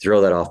 You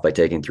throw that off by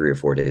taking 3 or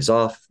 4 days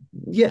off.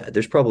 Yeah,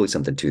 there's probably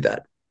something to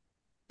that.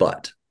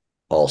 But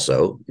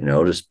also,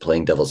 just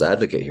playing devil's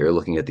advocate here,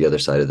 looking at the other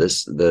side of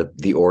this,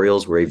 the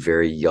Orioles were a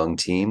very young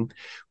team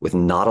with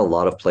not a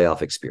lot of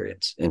playoff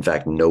experience. In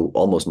fact,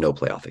 almost no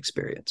playoff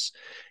experience.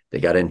 They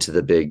got into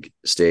the big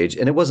stage,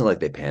 and it wasn't like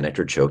they panicked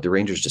or choked. The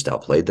Rangers just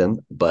outplayed them,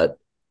 but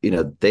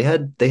they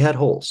had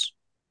holes.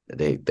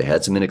 They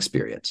had some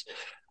inexperience.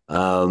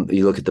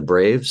 You look at the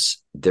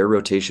Braves; their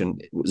rotation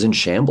was in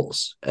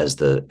shambles as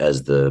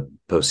the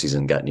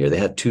postseason got near. They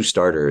had 2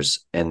 starters,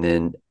 and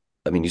then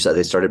you saw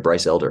they started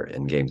Bryce Elder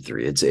in Game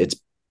 3.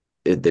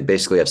 They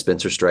basically have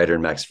Spencer Strider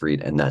and Max Fried,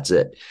 and that's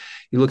it.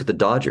 You look at the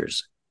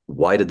Dodgers.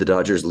 Why did the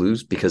Dodgers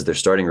lose? Because their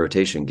starting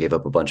rotation gave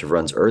up a bunch of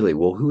runs early.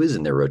 Well, who is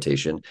in their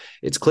rotation?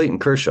 It's Clayton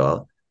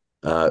Kershaw,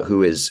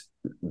 who is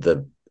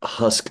the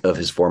husk of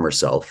his former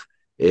self.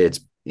 It's,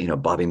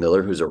 Bobby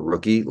Miller, who's a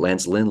rookie.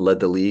 Lance Lynn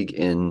led the league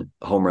in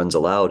home runs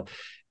allowed.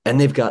 And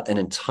they've got an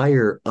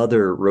entire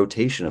other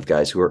rotation of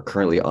guys who are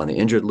currently on the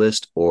injured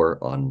list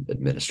or on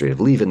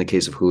administrative leave in the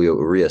case of Julio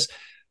Urias.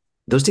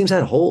 Those teams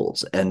had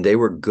holes, and they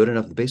were good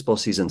enough. The baseball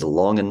season's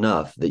long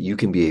enough that you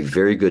can be a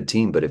very good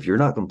team. But if you're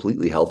not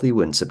completely healthy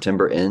when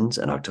September ends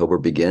and October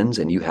begins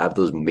and you have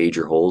those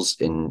major holes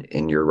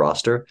in your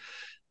roster,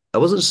 I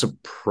wasn't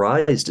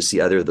surprised to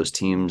see either of those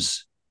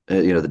teams,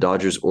 the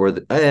Dodgers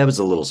I was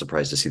a little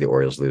surprised to see the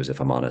Orioles lose,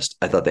 if I'm honest.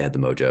 I thought they had the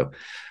mojo.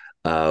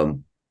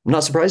 I'm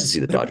not surprised to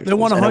see the Dodgers. They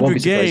won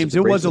 100 games.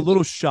 It was a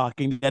little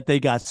shocking that they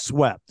got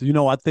swept.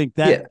 I think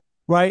that,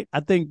 right?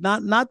 I think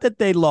not that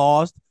they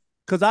lost,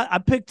 because I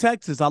picked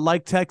Texas. I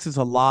like Texas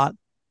a lot.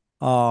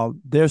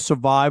 They're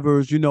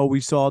survivors. We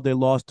saw they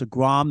lost to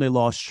Grom. They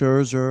lost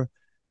Scherzer.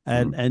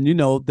 And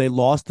they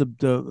lost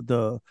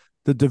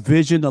the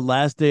division the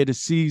last day of the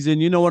season.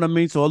 You know what I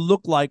mean? So it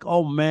looked like,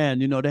 oh, man,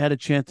 they had a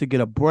chance to get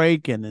a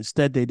break, and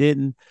instead they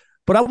didn't.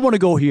 But I want to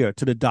go here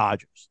to the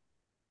Dodgers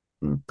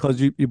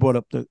because you brought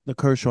up the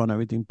Kershaw and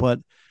everything. But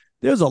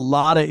there's a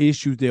lot of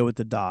issues there with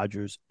the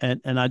Dodgers,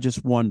 and I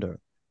just wonder.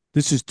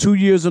 This is 2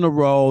 years in a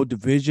row.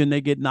 Division, they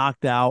get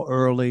knocked out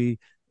early.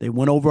 They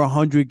went over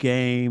 100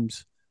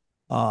 games.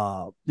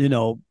 Mookie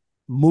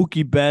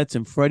Betts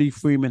and Freddie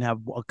Freeman have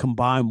a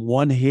combined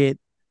 1 hit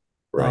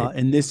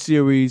in this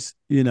series,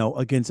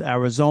 against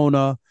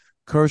Arizona.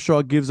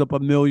 Kershaw gives up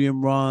 1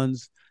 million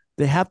runs.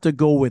 They have to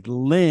go with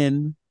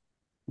Lance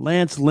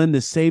Lynn,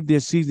 to save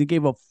their season. He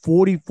gave up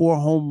 44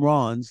 home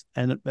runs,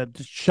 and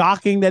it's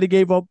shocking that he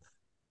gave up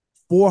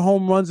 4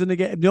 home runs in the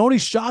game. The only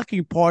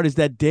shocking part is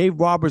that Dave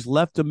Roberts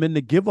left him in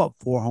to give up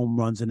 4 home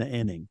runs in the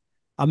inning.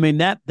 I mean,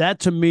 that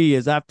to me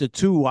is after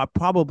 2, I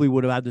probably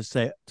would have had to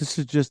say, this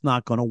is just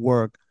not going to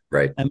work.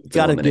 Right. And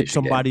got to get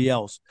somebody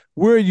else.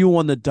 Where are you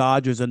on the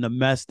Dodgers and the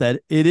mess that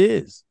it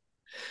is?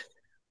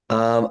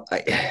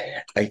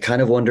 I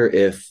kind of wonder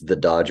if the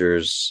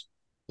Dodgers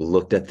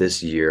looked at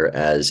this year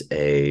as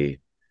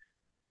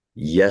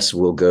yes,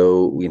 we'll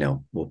go,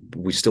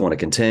 we still want to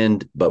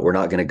contend, but we're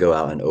not going to go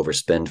out and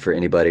overspend for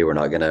anybody. We're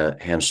not going to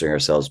hamstring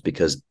ourselves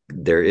because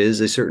there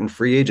is a certain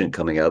free agent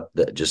coming up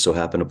that just so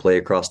happened to play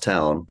across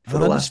town for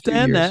the last few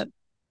years. That.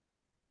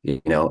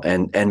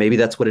 And maybe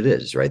that's what it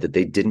is, right? That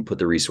they didn't put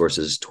the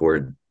resources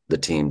toward the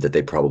team that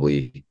they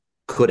probably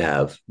could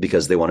have,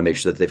 because they want to make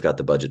sure that they've got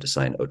the budget to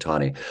sign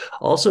Ohtani.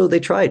 Also,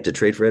 they tried to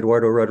trade for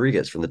Eduardo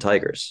Rodriguez from the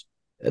Tigers.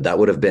 That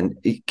would have been,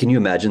 can you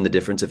imagine the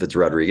difference if it's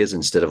Rodriguez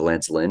instead of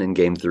Lance Lynn in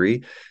game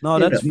 3? No,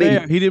 that's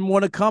fair. He didn't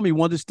want to come. He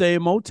wanted to stay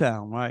in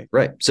Motown, right?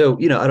 Right. So,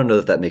 I don't know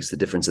if that makes the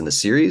difference in the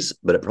series,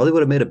 but it probably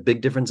would have made a big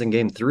difference in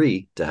game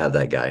 3 to have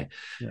that guy.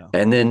 Yeah.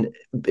 And then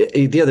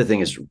the other thing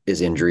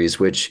is injuries,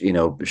 which,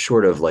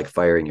 short of like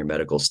firing your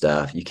medical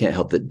staff, you can't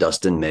help that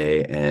Dustin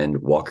May and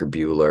Walker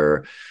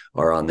Buehler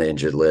are on the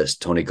injured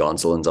list. Tony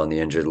Gonsolin's on the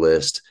injured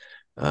list.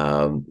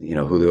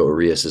 Julio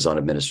Urias is on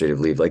administrative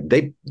leave. Like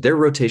their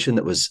rotation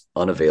that was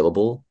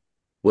unavailable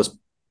was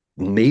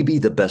maybe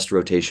the best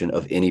rotation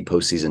of any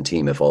postseason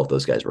team if all of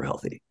those guys were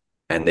healthy,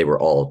 and they were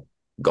all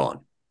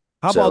gone.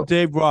 How about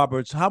Dave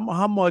Roberts? How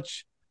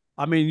much?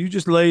 I mean, you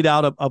just laid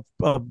out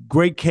a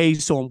great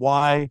case on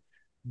why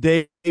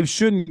Dave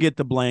shouldn't get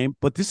the blame,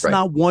 but this is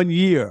not 1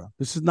 year.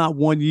 This is not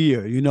 1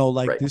 year.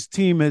 This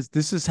team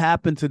this has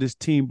happened to this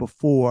team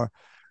before,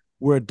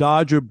 where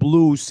Dodger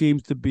blue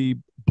seems to be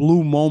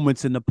blue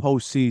moments in the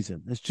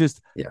postseason. It's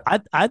just,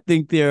 I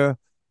think they're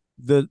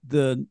the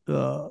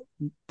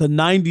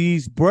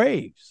 90s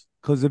Braves,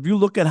 because if you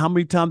look at how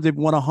many times they've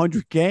won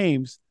 100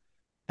 games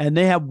and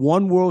they have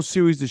one World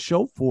Series to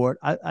show for it,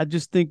 I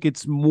just think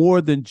it's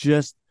more than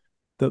just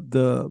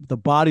the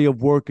body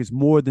of work is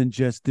more than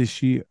just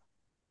this year.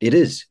 It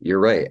is. You're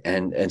right.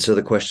 And so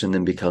the question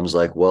then becomes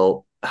like,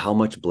 well, how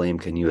much blame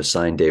can you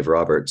assign Dave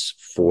Roberts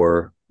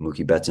for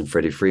Mookie Betts and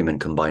Freddie Freeman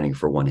combining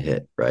for one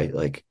hit, right?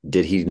 Like,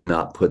 did he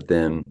not put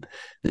the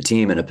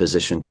team in a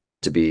position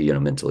to be,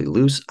 mentally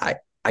loose?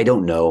 I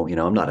don't know.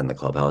 I'm not in the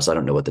clubhouse. I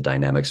don't know what the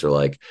dynamics are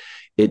like.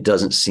 It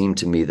doesn't seem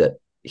to me that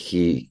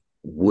he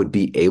would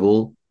be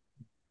able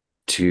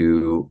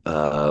to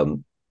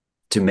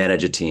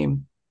manage a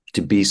team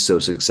to be so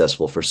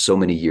successful for so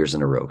many years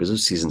in a row, because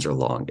those seasons are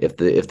long. If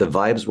the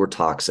vibes were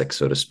toxic,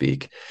 so to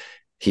speak,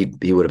 he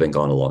would have been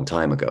gone a long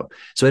time ago.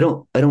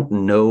 So I don't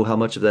know how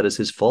much of that is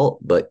his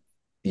fault, but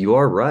you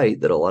are right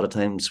that a lot of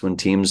times when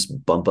teams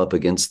bump up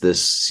against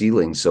this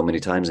ceiling so many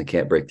times and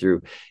can't break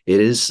through, it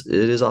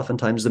is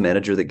oftentimes the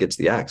manager that gets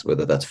the axe,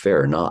 whether that's fair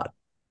or not.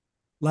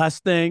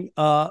 Last thing,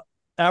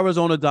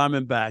 Arizona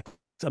Diamondbacks.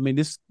 I mean,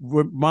 this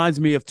reminds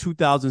me of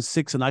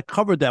 2006, and I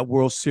covered that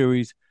World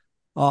Series.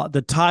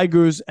 The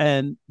Tigers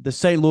and the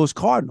St. Louis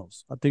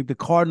Cardinals. I think the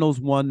Cardinals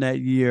won that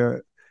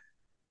year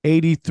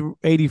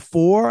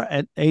 84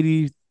 and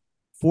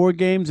 84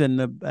 games,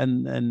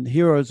 and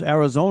here is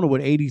Arizona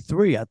with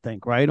 83, I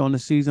think, right, on the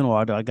season, or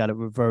I got it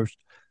reversed.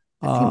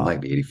 I think it might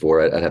be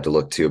 84. I'd have to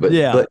look too, but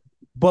yeah,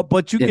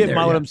 but you get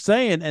what I'm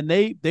saying, and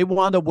they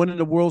wound up winning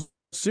the World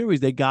Series.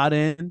 They got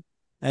in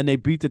and they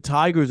beat the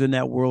Tigers in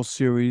that World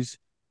Series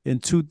in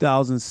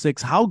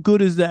 2006. How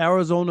good is the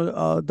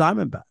Arizona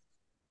Diamondbacks?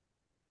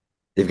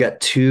 They've got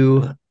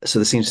two. So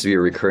this seems to be a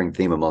recurring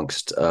theme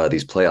amongst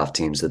these playoff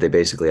teams, that they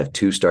basically have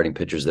two starting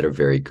pitchers that are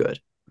very good,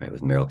 right?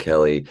 With Merrill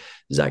Kelly,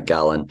 Zach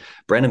Gallen.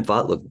 Brandon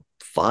Pfaadt looked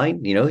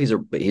fine. He's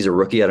a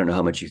rookie. I don't know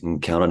how much you can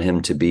count on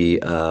him to be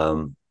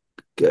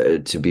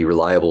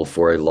reliable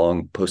for a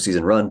long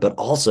postseason run, but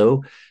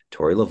also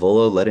Torey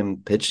Lovullo let him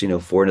pitch, 4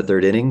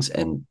 1/3 innings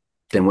and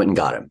then went and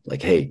got him.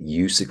 Like, hey,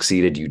 you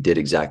succeeded. You did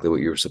exactly what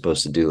you were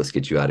supposed to do. Let's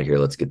get you out of here.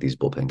 Let's get these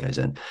bullpen guys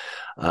in.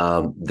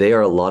 They are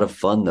a lot of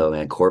fun, though,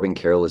 man. Corbin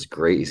Carroll is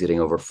great. He's hitting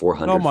over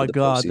 400. Oh, my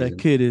God. That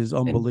kid is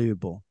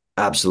unbelievable.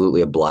 And absolutely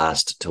a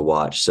blast to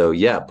watch. So,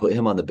 yeah, put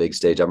him on the big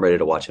stage. I'm ready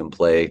to watch him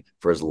play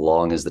for as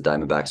long as the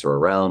Diamondbacks are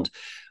around.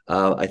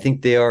 I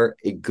think they are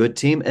a good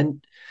team.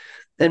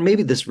 And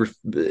maybe this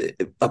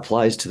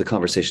applies to the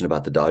conversation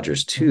about the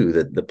Dodgers too,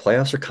 that the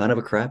playoffs are kind of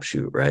a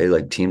crapshoot, right?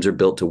 Like, teams are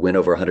built to win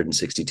over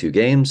 162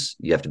 games.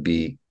 You have to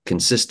be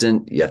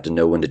consistent. You have to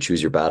know when to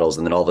choose your battles.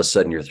 And then all of a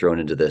sudden you're thrown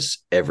into this,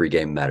 every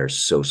game matters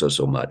so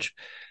much.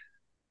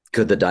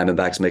 Could the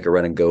Diamondbacks make a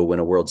run and go win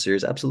a World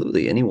Series?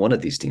 Absolutely. Any one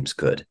of these teams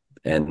could.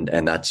 And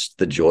that's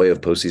the joy of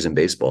postseason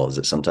baseball, is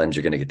that sometimes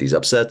you're going to get these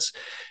upsets,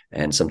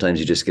 and sometimes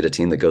you just get a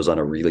team that goes on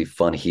a really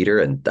fun heater.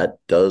 And that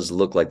does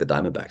look like the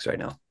Diamondbacks right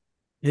now.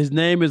 His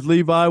name is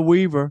Levi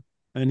Weaver,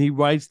 and he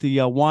writes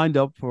the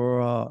wind-up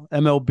for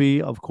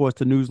MLB, of course,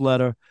 the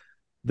newsletter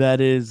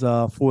that is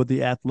for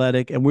The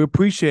Athletic. And we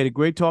appreciate it.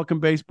 Great talking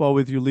baseball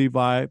with you,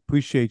 Levi.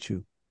 Appreciate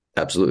you.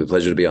 Absolutely.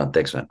 Pleasure to be on.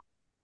 Thanks, man.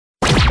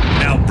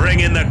 Now bring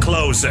in the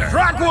closer.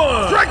 Strike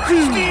one. Strike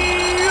two.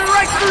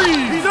 Strike three.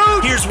 He's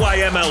out. Here's why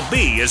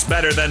MLB is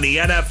better than the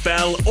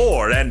NFL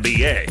or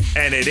NBA,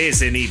 and it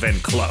isn't even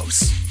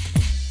close.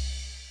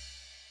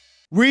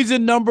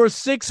 Reason number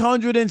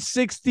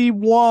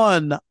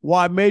 661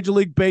 why Major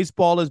League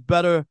Baseball is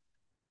better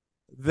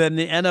than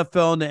the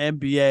NFL and the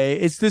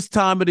NBA. It's this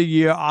time of the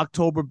year,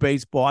 October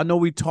baseball. I know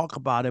we talk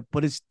about it,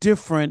 but it's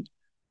different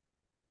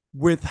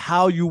with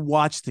how you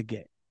watch the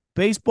game.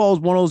 Baseball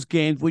is one of those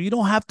games where you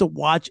don't have to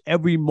watch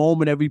every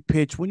moment, every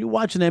pitch. When you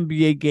watch an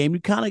NBA game,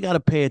 you kind of got to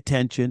pay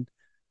attention.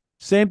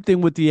 Same thing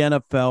with the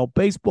NFL.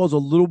 Baseball is a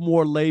little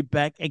more laid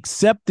back,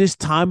 except this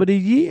time of the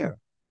year.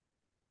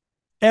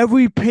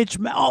 Every pitch,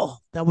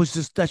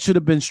 that should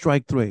have been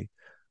strike three.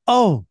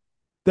 Oh,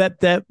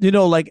 that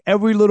like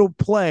every little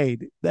play,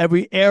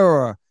 every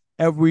error,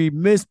 every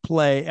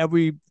misplay,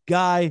 every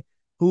guy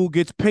who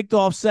gets picked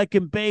off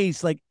second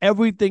base, like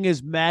everything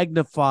is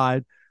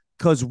magnified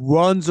because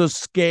runs are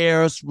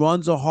scarce,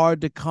 runs are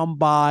hard to come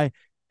by.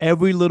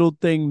 Every little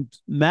thing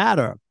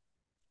matter.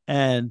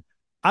 And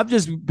I've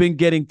just been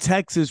getting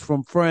texts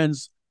from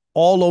friends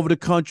all over the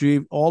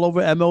country, all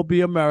over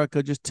MLB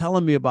America, just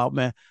telling me about,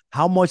 man,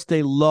 how much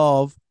they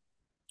love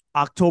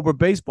October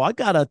baseball. I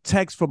got a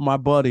text from my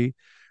buddy,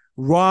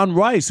 Ron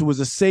Rice, who was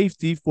a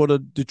safety for the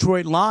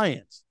Detroit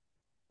Lions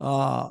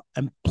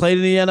and played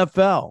in the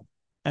NFL.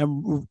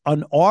 And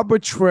an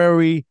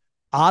arbitrary,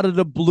 out of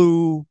the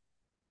blue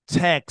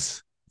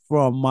text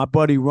from my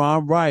buddy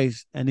Ron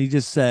Rice, and he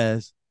just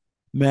says,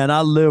 man,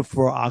 I live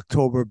for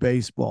October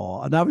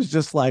baseball. And I was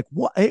just like,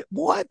 what? Hey,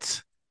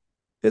 what?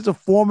 There's a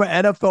former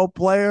NFL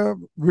player?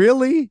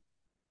 Really?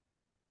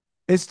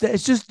 It's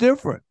just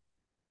different.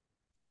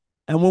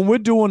 And when we're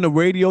doing the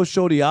radio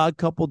show, The Odd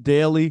Couple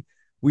Daily,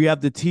 we have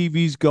the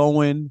TVs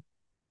going,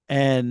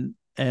 and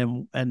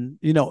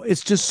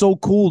it's just so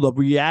cool, the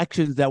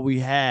reactions that we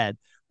had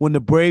when the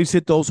Braves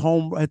hit those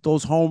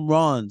home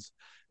runs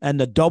and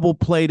the double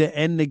play to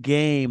end the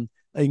game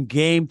in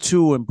game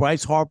 2 and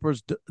Bryce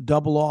Harper's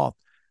double off.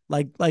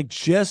 Like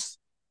just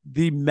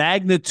the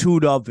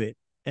magnitude of it.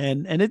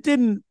 And it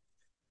didn't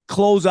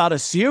close out a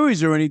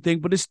series or anything,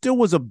 but it still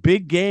was a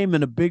big game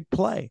and a big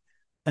play.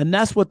 And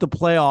that's what the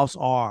playoffs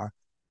are.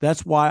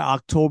 That's why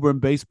October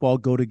and baseball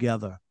go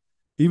together.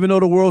 Even though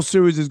the World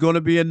Series is going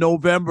to be in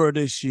November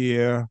this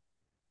year,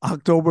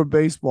 October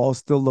baseball is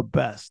still the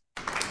best.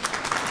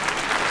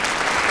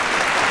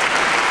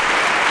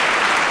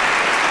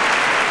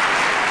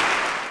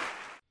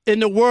 In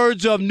the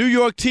words of New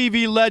York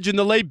TV legend,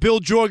 the late Bill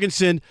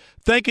Jorgensen,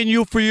 thanking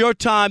you for your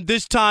time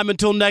this time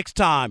until next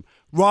time.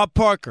 Rob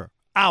Parker,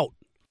 out.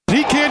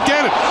 He can't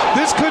get it.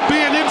 This could be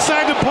an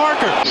inside to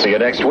Parker. See you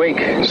next week.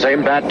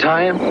 Same bat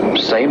time,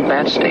 same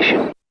bat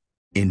station.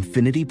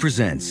 Infiniti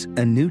presents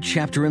a new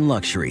chapter in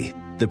luxury,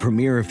 the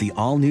premiere of the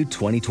all-new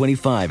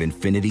 2025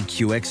 Infiniti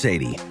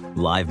QX80,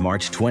 live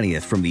March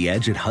 20th from the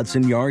Edge at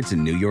Hudson Yards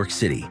in New York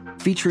City,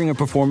 featuring a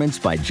performance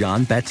by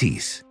John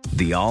Batiste.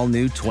 The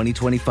all-new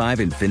 2025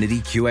 Infiniti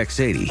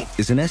QX80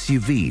 is an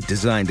SUV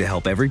designed to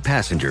help every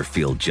passenger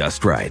feel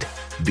just right.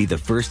 Be the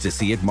first to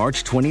see it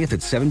March 20th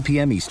at 7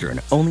 p.m.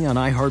 Eastern, only on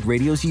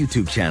iHeartRadio's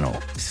YouTube channel.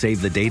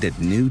 Save the date at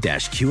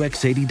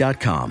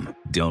new-QX80.com.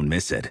 Don't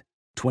miss it.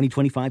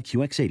 2025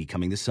 QX80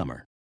 coming this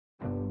summer.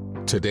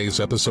 Today's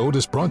episode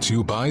is brought to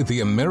you by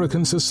the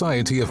American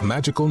Society of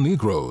Magical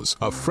Negroes,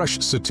 a fresh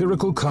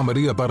satirical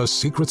comedy about a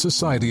secret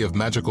society of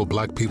magical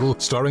black people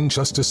starring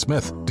Justice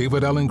Smith,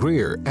 David Allen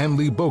Greer, Ann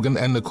Lee Bogan,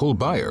 and Nicole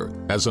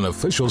Byer. As an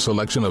official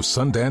selection of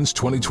Sundance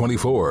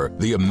 2024,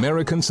 the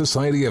American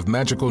Society of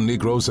Magical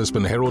Negroes has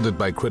been heralded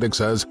by critics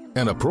as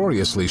an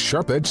uproariously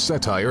sharp-edged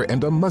satire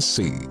and a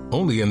must-see.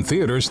 Only in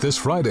theaters this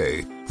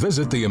Friday.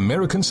 Visit the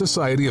American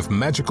Society of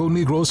Magical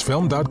Negroes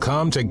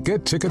Film.com to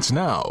get tickets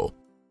now.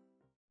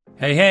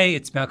 Hey,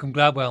 it's Malcolm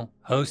Gladwell,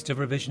 host of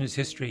Revisionist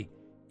History.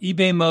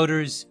 eBay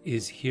Motors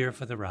is here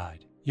for the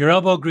ride. Your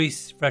elbow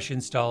grease, fresh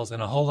installs,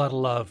 and a whole lot of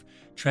love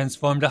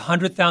transformed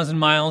 100,000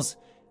 miles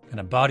and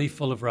a body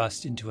full of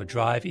rust into a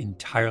drive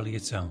entirely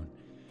its own.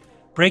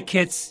 Brake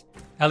kits,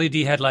 LED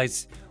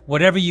headlights,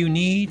 whatever you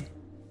need,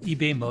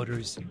 eBay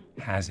Motors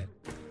has it.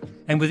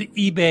 And with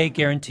eBay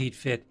Guaranteed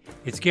Fit,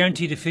 it's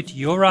guaranteed to fit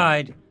your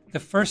ride the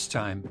first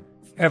time,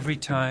 every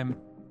time,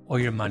 or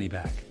your money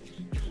back.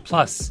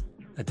 Plus,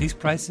 at these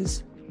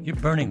prices, you're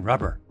burning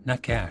rubber,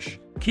 not cash.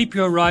 Keep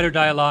your ride or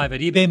die alive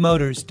at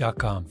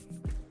ebaymotors.com.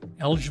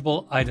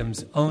 Eligible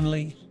items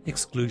only.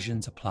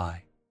 Exclusions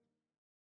apply.